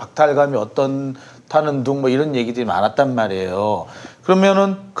상대적 박탈감이 어떻다는 등 뭐 이런 얘기들이 많았단 말이에요.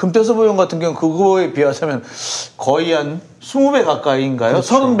 그러면은 금태섭 의원 같은 경우는 그거에 비하자면 거의 한 20배 가까이인가요?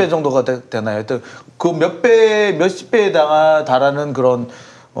 그렇죠. 30배 정도가 되나요? 그 몇십 배에 달하는 그런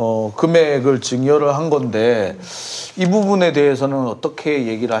금액을 증여를 한 건데 이 부분에 대해서는 어떻게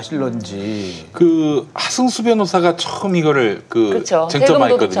얘기를 하실런지. 그 하승수 변호사가 처음 이거를 그렇죠.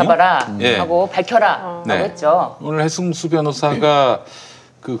 쟁점화했거든요. 잡아라 하고 밝혀라 하고 했죠. 오늘 하승수 변호사가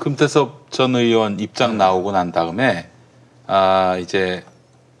그 금태섭 전 의원 입장 나오고 난 다음에 이제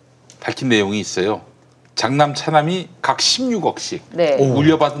밝힌 내용이 있어요. 장남 차남이 각 16억씩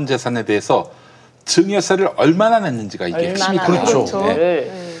물려받은 재산에 대해서 증여세를 얼마나 냈는지가 이게 핵심이 그렇죠.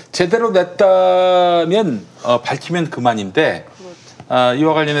 제대로 냈다면 밝히면 그만인데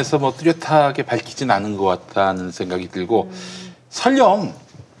이와 관련해서 뭐 뚜렷하게 밝히진 않은 것 같다는 생각이 들고 설령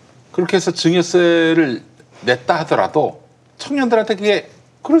그렇게 해서 증여세를 냈다 하더라도 청년들한테 그게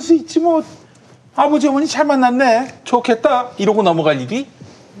그럴 수 있지 뭐 아버지 어머니 잘 만났네 좋겠다 이러고 넘어갈 일이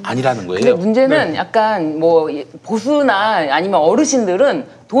아니라는 거예요. 근데 문제는 약간 뭐 보수나 아니면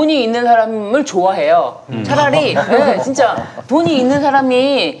어르신들은 돈이 있는 사람을 좋아해요. 차라리 진짜 돈이 있는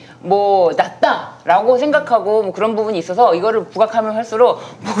사람이 뭐 낫다라고 생각하고 뭐 그런 부분이 있어서 이거를 부각하면 할수록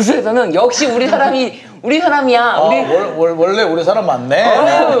보수에서는 역시 우리 사람이야. 원래 우리 사람 맞네.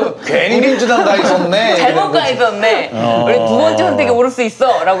 괜히 민주당 가 있었네. 잘못 가 있었네. 우리 두 번째 선택이 오를 수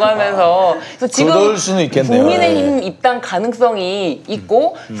있어라고 하면서 그래서 지금 그럴 수는 있겠네요. 국민의힘 입당 가능성이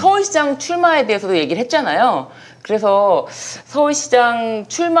있고 서울시장 출마에 대해서도 얘기를 했잖아요. 그래서 서울시장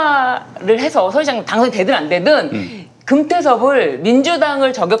출마를 해서 서울시장 당선이 되든 안 되든 금태섭을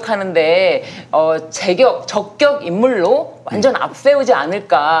민주당을 저격하는데 적격 인물로 완전 앞세우지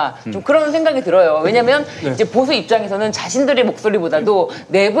않을까 좀 그런 생각이 들어요. 왜냐하면 이제 보수 입장에서는 자신들의 목소리보다도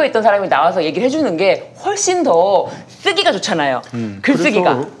내부에 있던 사람이 나와서 얘기를 해주는 게 훨씬 더 쓰기가 좋잖아요.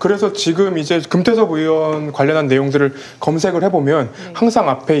 글쓰기가. 그래서 지금 이제 금태섭 의원 관련한 내용들을 검색을 해보면 항상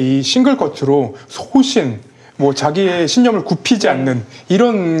앞에 이 싱글컷으로 소신 뭐 자기의 신념을 굽히지 않는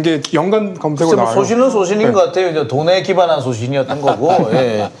이런 게 연관 검색어로 나와요. 소신은 소신인 것 같아요. 이제 돈에 기반한 소신이었던 거고.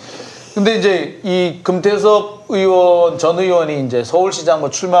 예. 근데 이제 이 금태섭 의원 전 의원이 이제 서울시장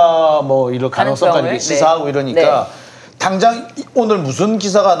뭐 출마 뭐 이런 가능성까지 시사하고 이러니까 당장 오늘 무슨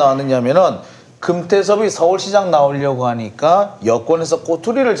기사가 나왔느냐면은 금태섭이 서울시장 나오려고 하니까 여권에서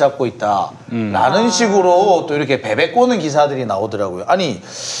꼬투리를 잡고 있다라는 식으로 또 이렇게 베베 꼬는 기사들이 나오더라고요. 아니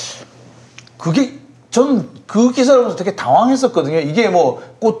그게 전 그 기사를 보면서 되게 당황했었거든요. 이게 뭐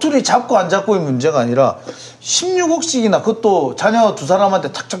꼬투리 잡고 안 잡고의 문제가 아니라 16억씩이나 그것도 자녀 두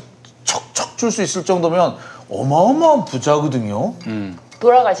사람한테 탁탁 척척 줄 수 있을 정도면 어마어마한 부자거든요.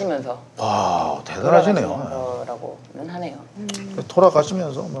 돌아가시면서. 와 대단하시네요. 라고는 하네요.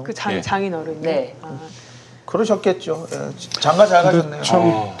 돌아가시면서 뭐. 그 장인어른이. 네. 그러셨겠죠. 예. 장가 잘 가셨네요.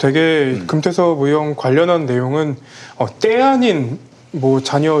 참 되게 금태섭 의원 관련한 내용은 때 아닌 뭐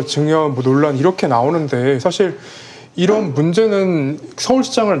자녀 증여 뭐 논란 이렇게 나오는데 사실 이런 문제는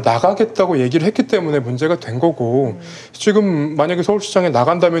서울시장을 나가겠다고 얘기를 했기 때문에 문제가 된 거고 지금 만약에 서울시장에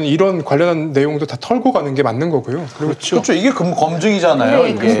나간다면 이런 관련한 내용도 다 털고 가는 게 맞는 거고요. 그렇죠. 이게 검증이잖아요.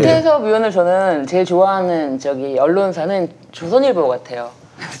 네, 금태섭 의원을 저는 제일 좋아하는 언론사는 조선일보 같아요.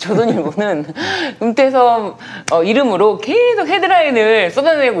 조선일보는 금태섭 이름으로 계속 헤드라인을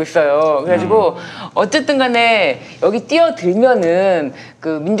쏟아내고 있어요. 그래가지고 어쨌든 간에 여기 뛰어들면은 그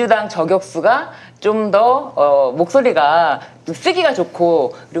민주당 저격수가 좀 더 목소리가 쓰기가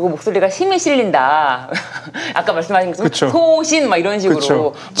좋고 그리고 목소리가 힘이 실린다. 아까 말씀하신 것처럼 소신 막 이런 식으로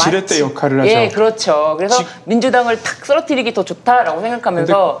그쵸. 지렛대 역할을 하죠. 예, 그렇죠. 그래서 민주당을 탁 쓰러뜨리기 더 좋다라고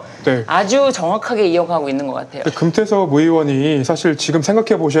생각하면서 네. 아주 정확하게 이용하고 있는 것 같아요. 금태섭 의원이 사실 지금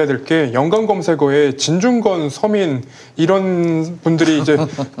생각해 보셔야 될 게 연관 검색어에 진중권, 서민 이런 분들이 이제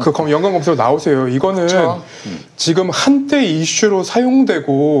그 연관 검색어 나오세요. 이거는 그렇죠. 지금 한때 이슈로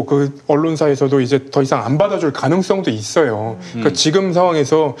사용되고 그 언론사에서도 이제 더 이상 안 받아줄 가능성도 있어요. 그러니까 지금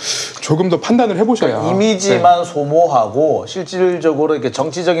상황에서 조금 더 판단을 해보셔야. 그러니까 이미지만 소모하고 실질적으로 이렇게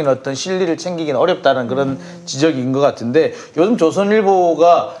정치적인 어떤 실리를 챙기기는 어렵다는 그런 지적인 것 같은데 요즘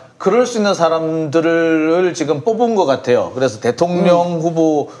조선일보가 그럴 수 있는 사람들을 지금 뽑은 것 같아요. 그래서 대통령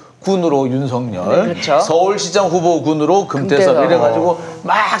후보군으로 윤석열, 네, 그렇죠. 서울시장 후보군으로 금태섭 이래가지고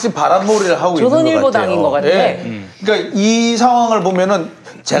막 지금 바람몰이를 하고 있는 것 같아요. 조선일보당인 것 같아. 네. 그러니까 이 상황을 보면은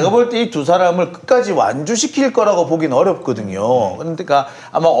제가 볼 때 이 두 사람을 끝까지 완주시킬 거라고 보기는 어렵거든요. 그러니까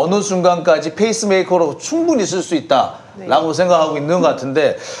아마 어느 순간까지 페이스메이커로 충분히 쓸 수 있다라고 생각하고 있는 것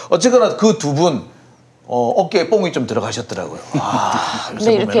같은데 어쨌거나 그 두 분 어깨에 뽕이 좀 들어가셨더라고요.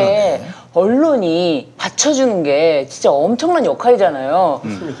 근데 이렇게 언론이 받쳐주는 게 진짜 엄청난 역할이잖아요.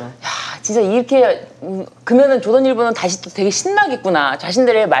 야, 진짜 이렇게 그러면은 조선일보는 다시 또 되게 신나겠구나.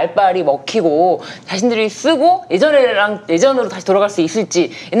 자신들의 말빨이 먹히고 자신들이 쓰고 예전으로 다시 돌아갈 수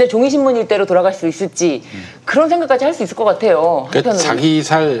있을지, 옛날 종이신문 일대로 돌아갈 수 있을지 그런 생각까지 할 수 있을 것 같아요. 그러니까 자기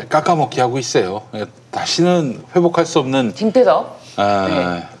살 깎아먹기 하고 있어요. 다시는 회복할 수 없는 김태섭.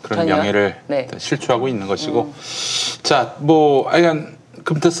 네, 그런 전혀? 명예를 네. 실추하고 있는 것이고, 자, 하여간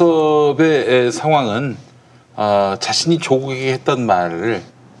금태섭의 상황은 자신이 조국에게 했던 말을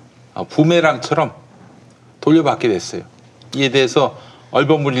부메랑처럼 돌려받게 됐어요. 이에 대해서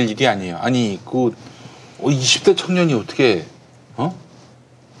얼버무릴 일이 아니에요. 아니, 20대 청년이 어떻게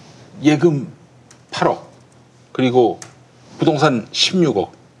예금 8억 그리고 부동산 16억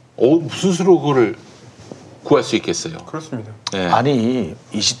무슨 수로 그거를 구할 수 있겠어요. 그렇습니다. 네. 아니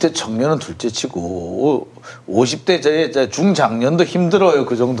 20대 청년은 둘째치고 50대 중장년도 힘들어요.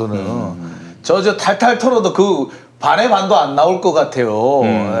 그 정도는 저 탈탈 털어도 그 반의 반도 안 나올 것 같아요.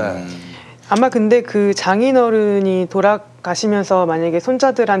 네. 아마 근데 그 장인어른이 돌아가시면서 만약에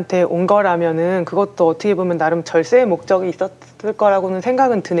손자들한테 온 거라면은 그것도 어떻게 보면 나름 절세의 목적이 있었을 거라고는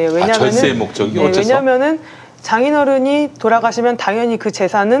생각은 드네요. 왜냐면은 절세의 목적이 어째서? 왜냐면은 장인어른이 돌아가시면 당연히 그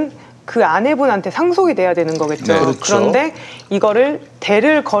재산은 그 아내분한테 상속이 돼야 되는 거겠죠. 네, 그렇죠. 그런데 이거를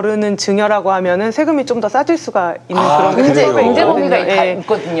대를 거르는 증여라고 하면은 세금이 좀 더 싸질 수가 있는 그런 경제 범위가 예.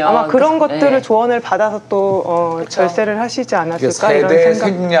 있거든요. 아마 그런 것들을 네. 조언을 받아서 또 절세를 하시지 않았을까 이런 세대 생각.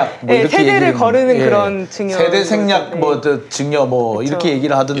 생략 뭐 이렇게 세대를 거르는 그런 증여. 세대 생략 증여 그쵸. 이렇게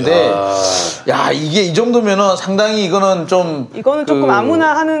얘기를 하던데 야 이게 이 정도면은 상당히 이거는 조금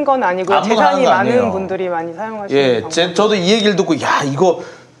아무나 하는 건 아니고요. 재산이 많은 아니에요. 분들이 많이 사용하시는 방법. 저도 이 얘기를 듣고 야 이거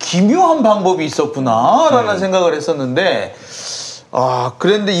기묘한 방법이 있었구나라는 생각을 했었는데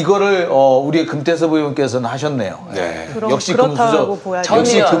그런데 이거를 우리 금태섭 의원께서는 하셨네요. 네. 역시 그렇다고 보야죠.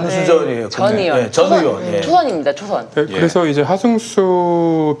 역시 금수저예요. 전 의원. 전 의원. 예. 초선입니다. 초선. 네, 그래서 이제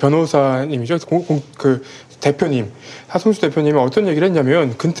하승수 변호사님이죠. 그 대표님, 하승수 대표님이 어떤 얘기를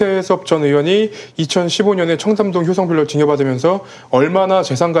했냐면 금태섭 전 의원이 2015년에 청담동 효성빌라 징여받으면서 얼마나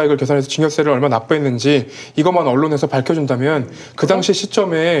재산가액을 계산해서 증여세를 얼마나 납부했는지 이것만 언론에서 밝혀준다면 그 당시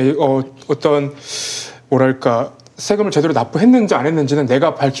시점에 어떤 뭐랄까 세금을 제대로 납부했는지 안 했는지는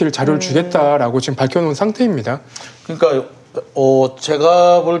내가 밝힐 자료를 주겠다라고 지금 밝혀놓은 상태입니다. 그러니까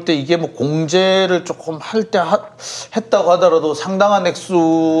제가 볼 때 이게 뭐 공제를 조금 할 때 했다고 하더라도 상당한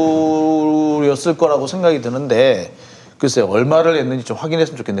액수였을 거라고 생각이 드는데 글쎄요 얼마를 했는지 좀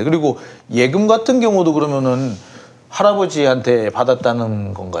확인했으면 좋겠네요. 그리고 예금 같은 경우도 그러면은 할아버지한테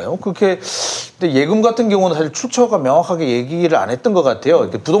받았다는 건가요? 근데 예금 같은 경우는 사실 출처가 명확하게 얘기를 안 했던 것 같아요.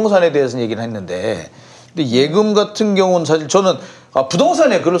 부동산에 대해서는 얘기를 했는데 근데 예금 같은 경우는 사실 저는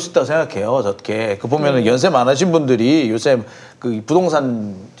부동산에 그럴 수 있다고 생각해요. 저렇게 보면은 연세 많으신 분들이 요새 그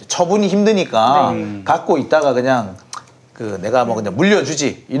부동산 처분이 힘드니까 갖고 있다가 그냥 내가 그냥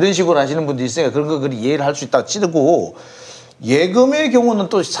물려주지 이런 식으로 하시는 분들이 있으니까 그런 거 그리 이해를 할 수 있다고 치고 예금의 경우는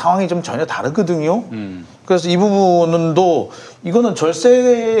또 상황이 좀 전혀 다르거든요. 그래서 이 부분은 이거는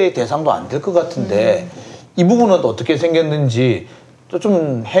절세 대상도 안 될 것 같은데 이 부분은 또 어떻게 생겼는지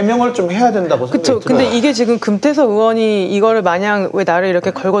좀 해명을 좀 해야 된다고 생각이 들어요. 근데 이게 지금 금태섭 의원이 이거를 마냥 왜 나를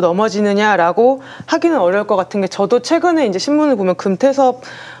이렇게 걸고 넘어지느냐라고 하기는 어려울 것 같은 게 저도 최근에 이제 신문을 보면 금태섭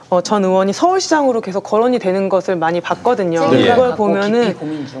전 의원이 서울시장으로 계속 거론이 되는 것을 많이 봤거든요. 그걸 보면은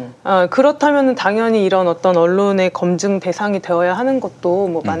그렇다면은 당연히 이런 어떤 언론의 검증 대상이 되어야 하는 것도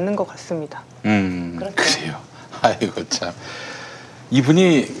뭐 맞는 것 같습니다. 그래요. 아이고 참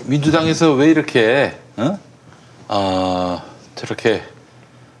이분이 민주당에서 왜 이렇게 저렇게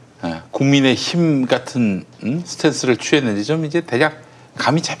국민의 힘 같은 스탠스를 취했는지 좀 이제 대략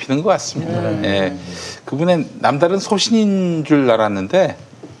감이 잡히는 것 같습니다. 예. 그분의 남다른 소신인 줄 알았는데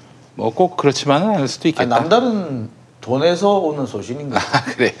뭐 꼭 그렇지만은 않을 수도 있겠다. 남다른 돈에서 오는 소신인가요?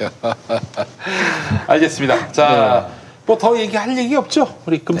 그래요. 알겠습니다. 자, 뭐 더 얘기할 얘기 없죠?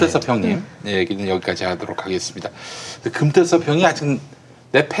 우리 금태섭 형님 얘기는 여기까지 하도록 하겠습니다. 금태섭 형이 아직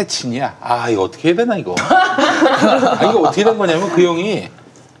내 패친이야. 이거 어떻게 해야 되나 이거. 이거 어떻게 된 거냐면 그 형이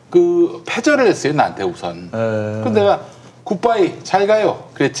그 패절을 했어요 나한테 우선. 근데 내가 굿바이 잘 가요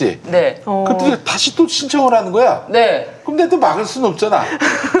그랬지. 네. 근데 다시 또 신청을 하는 거야. 네. 그럼 내가 또 막을 수는 없잖아.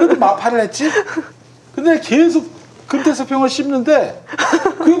 그래도 마파를 했지. 근데 계속 금태섭 형을 씹는데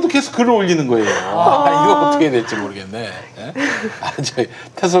그 형도 계속 글을 올리는 거예요. 이거 어떻게 해야 될지 모르겠네. 저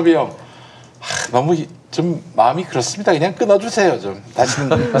태섭이 형 너무 좀 마음이 그렇습니다. 그냥 끊어주세요 좀.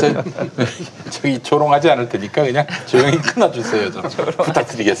 다시는 저기 조롱하지 않을 테니까 그냥 조용히 끊어주세요 좀.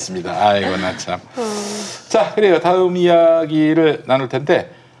 부탁드리겠습니다. 아이고 나 참. 자 그래요. 다음 이야기를 나눌 텐데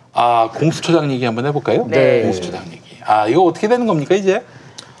공수처장 얘기 한번 해볼까요? 네. 공수처장 얘기. 이거 어떻게 되는 겁니까 이제?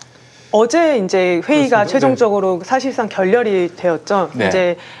 어제 이제 회의가 최종적으로 사실상 결렬이 되었죠. 네.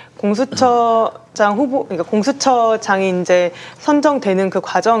 이제 공수처장 후보, 그러니까 공수처장이 이제 선정되는 그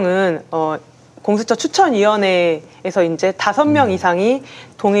과정은 공수처 추천위원회에서 이제 5명 이상이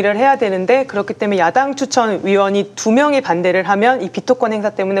동의를 해야 되는데 그렇기 때문에 야당 추천위원이 2명이 반대를 하면 이 비토권 행사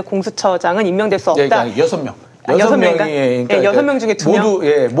때문에 공수처장은 임명될 수 없다. 그러니까 6명. 6명인가? 그러니까 6명 중에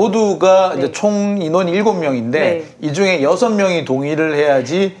 2명. 모두가 이제 총 인원이 7명인데 이 중에 6명이 동의를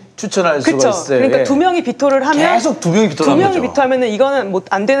해야지 추천할 수가 있어요. 그러니까 2명이 비토를 하면 계속 2명이 비토를 하는 거죠. 2명이 비토하면은 이거는 뭐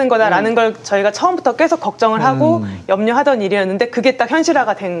안 되는 거다라는 걸 저희가 처음부터 계속 걱정을 하고 염려하던 일이었는데 그게 딱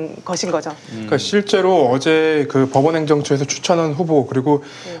현실화가 된 것인 거죠. 그러니까 실제로 어제 그 법원행정처에서 추천한 후보 그리고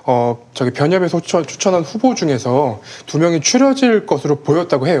변협에서 추천한 후보 중에서 2명이 추려질 것으로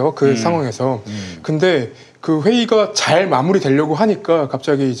보였다고 해요. 그 상황에서. 근데 그 회의가 잘 마무리되려고 하니까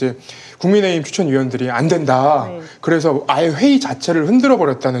갑자기 이제 국민의힘 추천위원들이 안 된다. 그래서 아예 회의 자체를 흔들어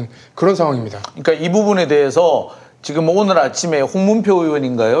버렸다는 그런 상황입니다. 그러니까 이 부분에 대해서 지금 오늘 아침에 홍문표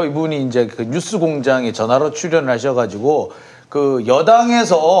의원인가요? 이분이 이제 그 뉴스공장에 전화로 출연을 하셔가지고 그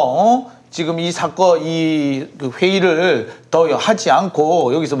여당에서 지금 이 사건 그 회의를 더 하지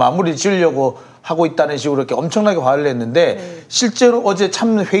않고 여기서 마무리 지으려고 하고 있다는 식으로 이렇게 엄청나게 화를 냈는데 실제로 어제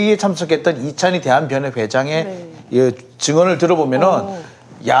회의에 참석했던 이찬희 대한변협 회장의 증언을 들어보면은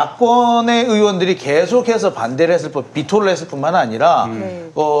야권의 의원들이 계속해서 반대를 했을 뿐, 비토를 했을 뿐만 아니라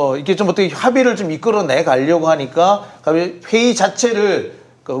이렇게 좀 어떻게 합의를 좀 이끌어내 가려고 하니까 회의 자체를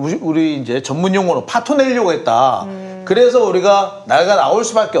우리 이제 전문 용어로 파토내려고 했다. 그래서 우리가 나가 나올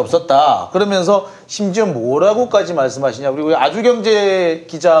수밖에 없었다. 그러면서 심지어 뭐라고까지 말씀하시냐. 우리 아주경제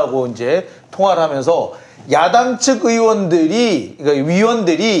기자하고 이제 통화를 하면서 야당 측 의원들이, 그러니까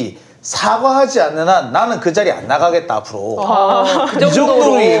위원들이 사과하지 않는 한 나는 그 자리에 안 나가겠다 앞으로. 이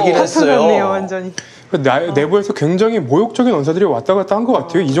정도로 얘기를 했어요. 완전히. 내부에서 굉장히 모욕적인 언사들이 왔다 갔다 한 것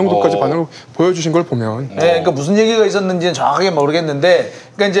같아요. 이 정도까지 반응을 보여주신 걸 보면. 네, 그러니까 무슨 얘기가 있었는지는 정확하게 모르겠는데,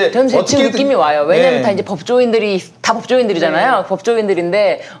 그러니까 이제 저는 어떻게 느낌이 와요. 왜냐면 다 이제 법조인들이 다 법조인들이잖아요.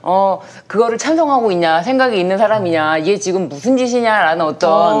 법조인들인데 그거를 찬성하고 있냐, 생각이 있는 사람이냐, 얘 지금 무슨 짓이냐라는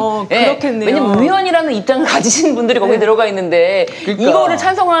어떤 그렇겠네요. 왜냐면 위원이라는 입장을 가지신 분들이 거기 들어가 있는데 그러니까. 이거를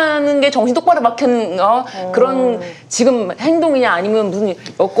찬성하는 게 정신 똑바로 막힌 그런 지금 행동이냐 아니면 무슨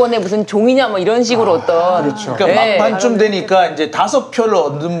여권의 무슨 종이냐 뭐 이런 식으로 그렇죠. 그러니까 막판쯤 되니까 이제 5표를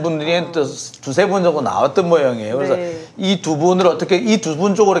얻은 분들이 또 2-3분 정도 나왔던 모양이에요. 그래서 이 두 분을 어떻게 이 두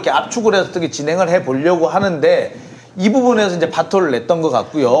분 쪽으로 이렇게 압축을 해서 어떻게 진행을 해 보려고 하는데 이 부분에서 이제 파토를 냈던 것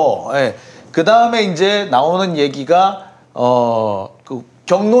같고요. 그 다음에 이제 나오는 얘기가 그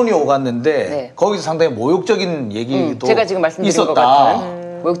경론이 오갔는데 거기서 상당히 모욕적인 얘기도 제가 지금 말씀드린 있었다. 것 같은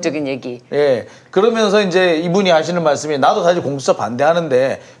모욕적인 얘기. 그러면서 이제 이분이 하시는 말씀이 나도 사실 공수처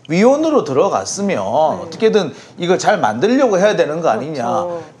반대하는데 위원으로 들어갔으면 어떻게든 이걸 잘 만들려고 해야 되는 거 아니냐.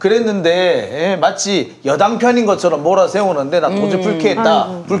 그렇죠. 그랬는데 마치 여당 편인 것처럼 몰아세우는데 나 도저히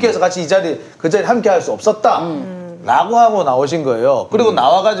불쾌했다. 불쾌해서 같이 그 자리 함께 할 수 없었다. 라고 하고 나오신 거예요. 그리고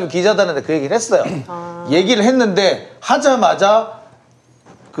나와가지고 기자들한테 그 얘기를 했어요. 얘기를 했는데 하자마자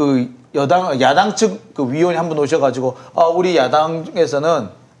그 야당 측 그 위원이 한 분 오셔가지고 우리 야당에서는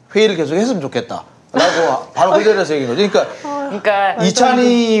회의를 계속 했으면 좋겠다. 라고 바로 그 자리에서 얘기한 거죠. 그러니까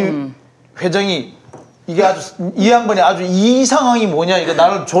이찬희 회장이 이게 이 양반이 아주 이 상황이 뭐냐, 이거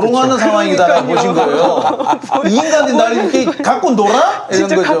나를 조롱하는 상황이다라고 보신 거예요. 이 인간이 나를 이렇게 갖고 놀아? 이런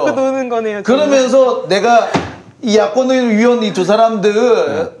진짜 거죠. 갖고 노는 거네요. 그러면서 내가 이 야권의 위원 이 두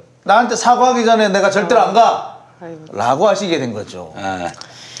사람들 나한테 사과하기 전에 내가 절대로 안 가. 라고 하시게 된 거죠.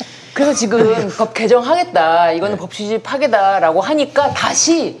 그래서 지금 법 개정하겠다. 이거는 법 취지 파괴다라고 하니까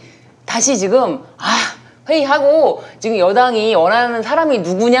다시 지금 회의하고 지금 여당이 원하는 사람이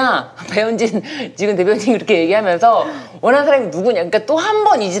누구냐 배현진 지금 대변인 이렇게 얘기하면서 원하는 사람이 누구냐. 그러니까 또 한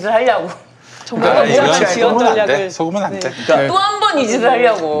번 이 짓을 하려고. 그러니까 이건 속으면 안 돼. 속으면 안 돼. 그러니까 또 한 번 이 짓을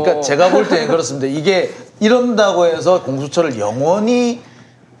하려고. 그러니까 제가 볼 때는 그렇습니다. 이게 이런다고 해서 공수처를 영원히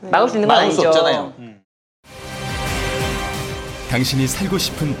막을 수 있는 건 아니죠. 없잖아요. 당신이 살고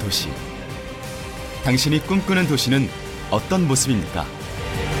싶은 도시. 당신이 꿈꾸는 도시는 어떤 모습입니까?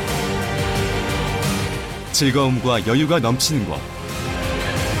 즐거움과 여유가 넘치는 곳.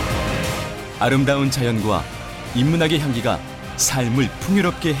 아름다운 자연과 인문학의 향기가 삶을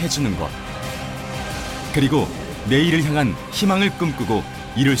풍요롭게 해주는 곳. 그리고 내일을 향한 희망을 꿈꾸고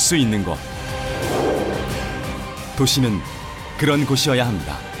이룰 수 있는 곳. 도시는 그런 곳이어야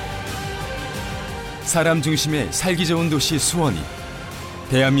합니다. 사람 중심의 살기 좋은 도시 수원이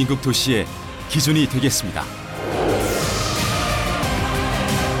대한민국 도시의 기준이 되겠습니다.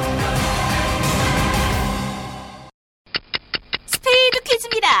 스페이드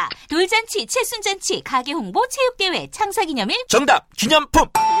퀴즈입니다. 돌잔치, 채순잔치, 가게 홍보, 체육대회, 창사기념일. 정답! 기념품!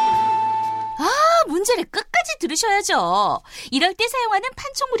 문제를 끝까지 들으셔야죠. 이럴 때 사용하는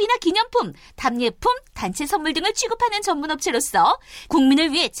판촉물이나 기념품, 답례품, 단체 선물 등을 취급하는 전문업체로서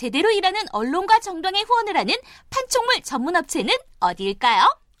국민을 위해 제대로 일하는 언론과 정당에 후원을 하는 판촉물 전문업체는 어디일까요?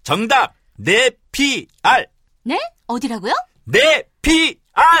 정답! 네피알! 네? 어디라고요?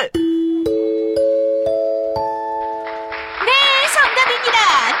 네피알! 네, 정답입니다.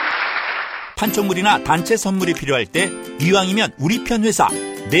 판촉물이나 단체 선물이 필요할 때 이왕이면 우리 편 회사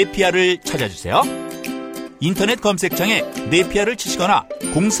네피알을 찾아주세요. 인터넷 검색창에 네피알을 치시거나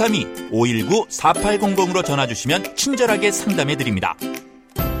 032-519-4800으로 전화주시면 친절하게 상담해드립니다.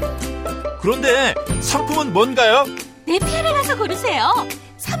 그런데 상품은 뭔가요? 네피알에 가서 고르세요.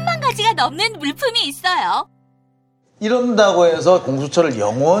 3만 가지가 넘는 물품이 있어요. 이런다고 해서 공수처를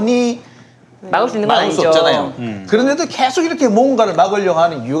영원히 막을 수 있는 건 막을 수 아니죠. 없잖아요. 그런데도 계속 이렇게 뭔가를 막으려고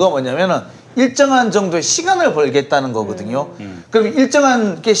하는 이유가 뭐냐면은 일정한 정도의 시간을 벌겠다는 거거든요. 그럼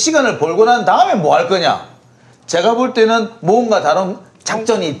일정한 게 시간을 벌고 난 다음에 뭐 할 거냐? 제가 볼 때는 뭔가 다른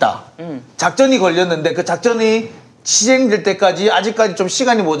작전이 있다. 작전이 걸렸는데 그 작전이 시행될 때까지 아직까지 좀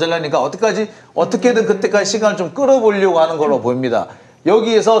시간이 모자라니까 어떻게든 그때까지 시간을 좀 끌어보려고 하는 걸로 보입니다.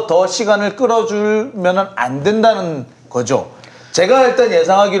 여기에서 더 시간을 끌어주면 안 된다는 거죠. 제가 일단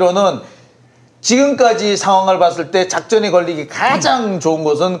예상하기로는 지금까지 상황을 봤을 때 작전이 걸리기 가장 좋은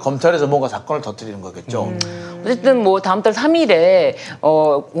것은 검찰에서 뭔가 사건을 터뜨리는 거겠죠. 어쨌든 뭐 다음 달 3일에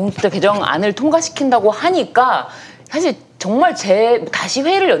공수처 개정안을 통과시킨다고 하니까 사실 정말 다시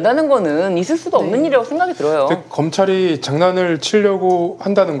회의를 연다는 거는 있을 수도 없는 일이라고 생각이 들어요. 검찰이 장난을 치려고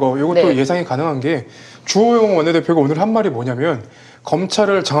한다는 거 이것도 예상이 가능한 게 주호영 원내대표가 오늘 한 말이 뭐냐면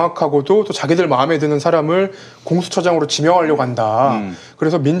검찰을 장악하고도 또 자기들 마음에 드는 사람을 공수처장으로 지명하려고 한다.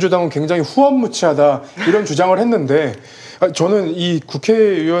 그래서 민주당은 굉장히 후엄무치하다 이런 주장을 했는데 저는 이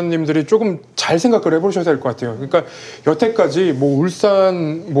국회의원님들이 조금 잘 생각을 해보셔야 될 것 같아요. 그러니까 여태까지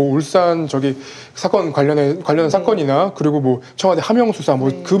울산 저기 사건 관련한 사건이나 그리고 뭐 청와대 하명 수사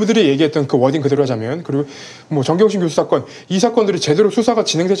그분들이 얘기했던 그 워딩 그대로 하자면 그리고 뭐 정경심 교수 사건 이 사건들이 제대로 수사가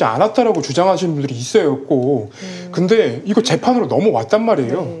진행되지 않았다라고 주장하시는 분들이 있어요. 근데 이거 재판으로 넘어왔단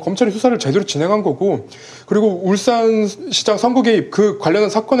말이에요. 검찰이 수사를 제대로 진행한 거고 그리고 울산시장 선거 개입 그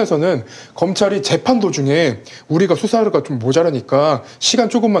관련한 사건에서는 검찰이 재판 도중에 우리가 수사가 좀 모자라니까 시간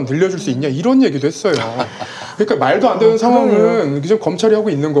조금만 늘려줄 수 있냐 이런 얘기도 했어요. 그러니까 말도 안 되는 상황은 지금 검찰이 하고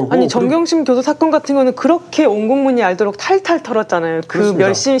있는 거고. 아니 정경심 교수 사건 같은 거는 그렇게 온 국민이 알도록 탈탈 털었잖아요. 그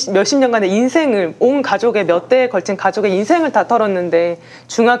몇십 년간의 인생을 온 가족의 몇 대에 걸친 가족의 인생을 다 털었는데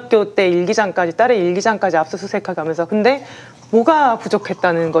중학교 때 일기장까지 딸의 일기장까지 압수수색하게 하면서 근데 뭐가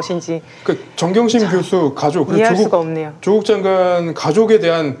부족했다는 것인지. 그 정경심 교수 가족 이해할 수가 없네요. 조국 장관 가족에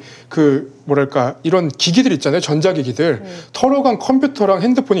대한 이런 기기들 있잖아요. 전자기기들. 털어간 컴퓨터랑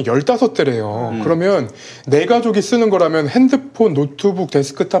핸드폰이 15대래요. 그러면 내 가족이 쓰는 거라면 핸드폰, 노트북,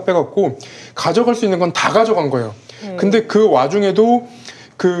 데스크탑 빼갖고 가져갈 수 있는 건 다 가져간 거예요. 근데 그 와중에도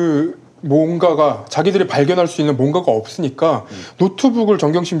뭔가가 자기들이 발견할 수 있는 뭔가가 없으니까 노트북을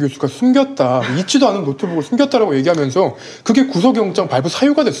정경심 교수가 숨겼다. 있지도 않은 노트북을 숨겼다라고 얘기하면서 그게 구속영장 발부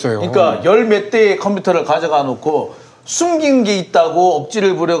사유가 됐어요. 그러니까 열 몇 대의 컴퓨터를 가져가 놓고 숨긴 게 있다고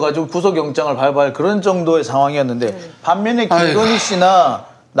억지를 부려가지고 구속영장을 발부할 그런 정도의 상황이었는데 반면에 김건희 씨나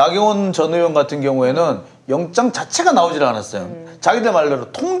나경원 전 의원 같은 경우에는 영장 자체가 나오질 않았어요. 자기들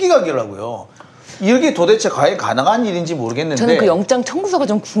말대로 통기각이라고요. 이게 도대체 과연 가능한 일인지 모르겠는데 저는 그 영장 청구서가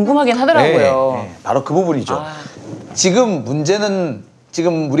좀 궁금하긴 하더라고요. 바로 그 부분이죠. 지금 문제는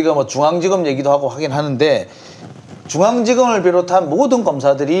지금 우리가 뭐 중앙지검 얘기도 하고 하긴 하는데 중앙지검을 비롯한 모든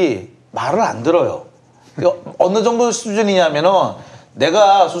검사들이 말을 안 들어요. 어느 정도 수준이냐면은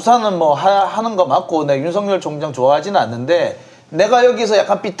내가 수사는 뭐 하는 거 맞고 내가 윤석열 총장 좋아하지는 않는데 내가 여기서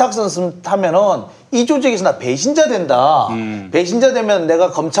약간 삐딱선 타면은 이 조직에서 나 배신자 된다. 배신자 되면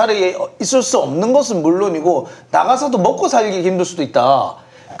내가 검찰에 있을 수 없는 것은 물론이고 나가서도 먹고 살기 힘들 수도 있다.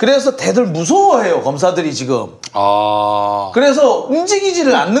 그래서 대들 무서워해요, 검사들이 지금. 그래서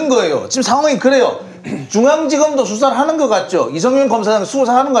움직이지를 않는 거예요. 지금 상황이 그래요. 중앙지검도 수사를 하는 것 같죠. 이성윤 검사장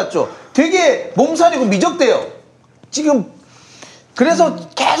수사하는 것 같죠. 되게 몸살이고 미적대요. 지금 그래서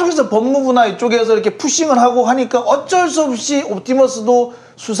계속해서 법무부나 이쪽에서 이렇게 푸싱을 하고 하니까 어쩔 수 없이 옵티머스도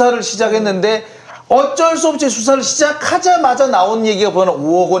수사를 시작했는데 어쩔 수 없이 수사를 시작하자마자 나온 얘기가 보면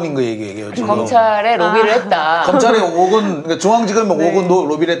 5억 원인 거 얘기예요. 지금. 검찰에 로비를 했다. 검찰에 5억 원, 그러니까 중앙지검에 5억 원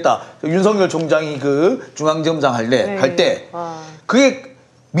로비를 했다. 윤석열 총장이 그 중앙지검장 할 때 그게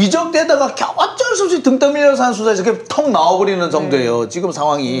미적대다가 어쩔 수 없이 등 떠밀려서 한 수사에서 이렇게 턱 나와버리는 정도예요. 지금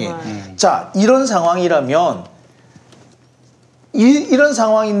상황이. 자, 이런 상황이라면 이런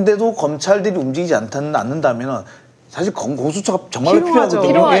상황인데도 검찰들이 움직이지 않는다면 사실 공수처가 정말 필요하거든요.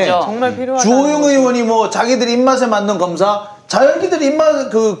 필요하죠. 정말 필요하죠. 주호영 의원이 뭐 자기들이 입맛에 맞는 검사, 자기들이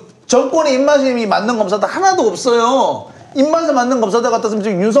정권의 입맛에 맞는 검사도 하나도 없어요. 입맛에 맞는 검사들 같았으면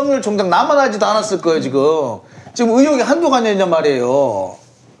지금 윤석열 총장 나만 하지도 않았을 거예요, 지금. 지금 의혹이 한두 가지냐 말이에요.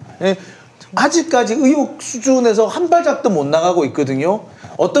 예? 아직까지 의혹 수준에서 한 발짝도 못 나가고 있거든요.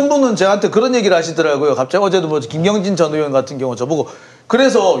 어떤 분은 저한테 그런 얘기를 하시더라고요. 갑자기 어제도 뭐 김경진 전 의원 같은 경우 저보고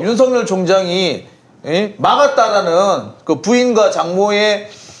그래서 윤석열 총장이 막았다라는 그 부인과 장모의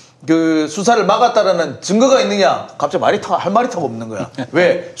그 수사를 막았다라는 증거가 있느냐? 갑자기 할 말이 턱 없는 거야.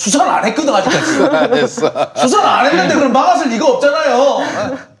 왜? 수사를 안 했거든 아직까지. 수사를 안 했는데 그럼 막았을 리가 없잖아요.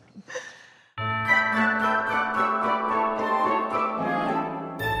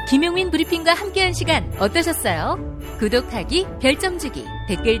 김용민 브리핑과 함께한 시간 어떠셨어요? 구독하기, 별점 주기,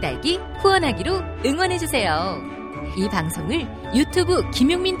 댓글 달기, 후원하기로 응원해주세요. 이 방송을 유튜브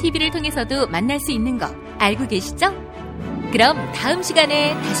김용민 TV를 통해서도 만날 수 있는 거 알고 계시죠? 그럼 다음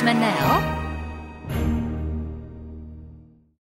시간에 다시 만나요.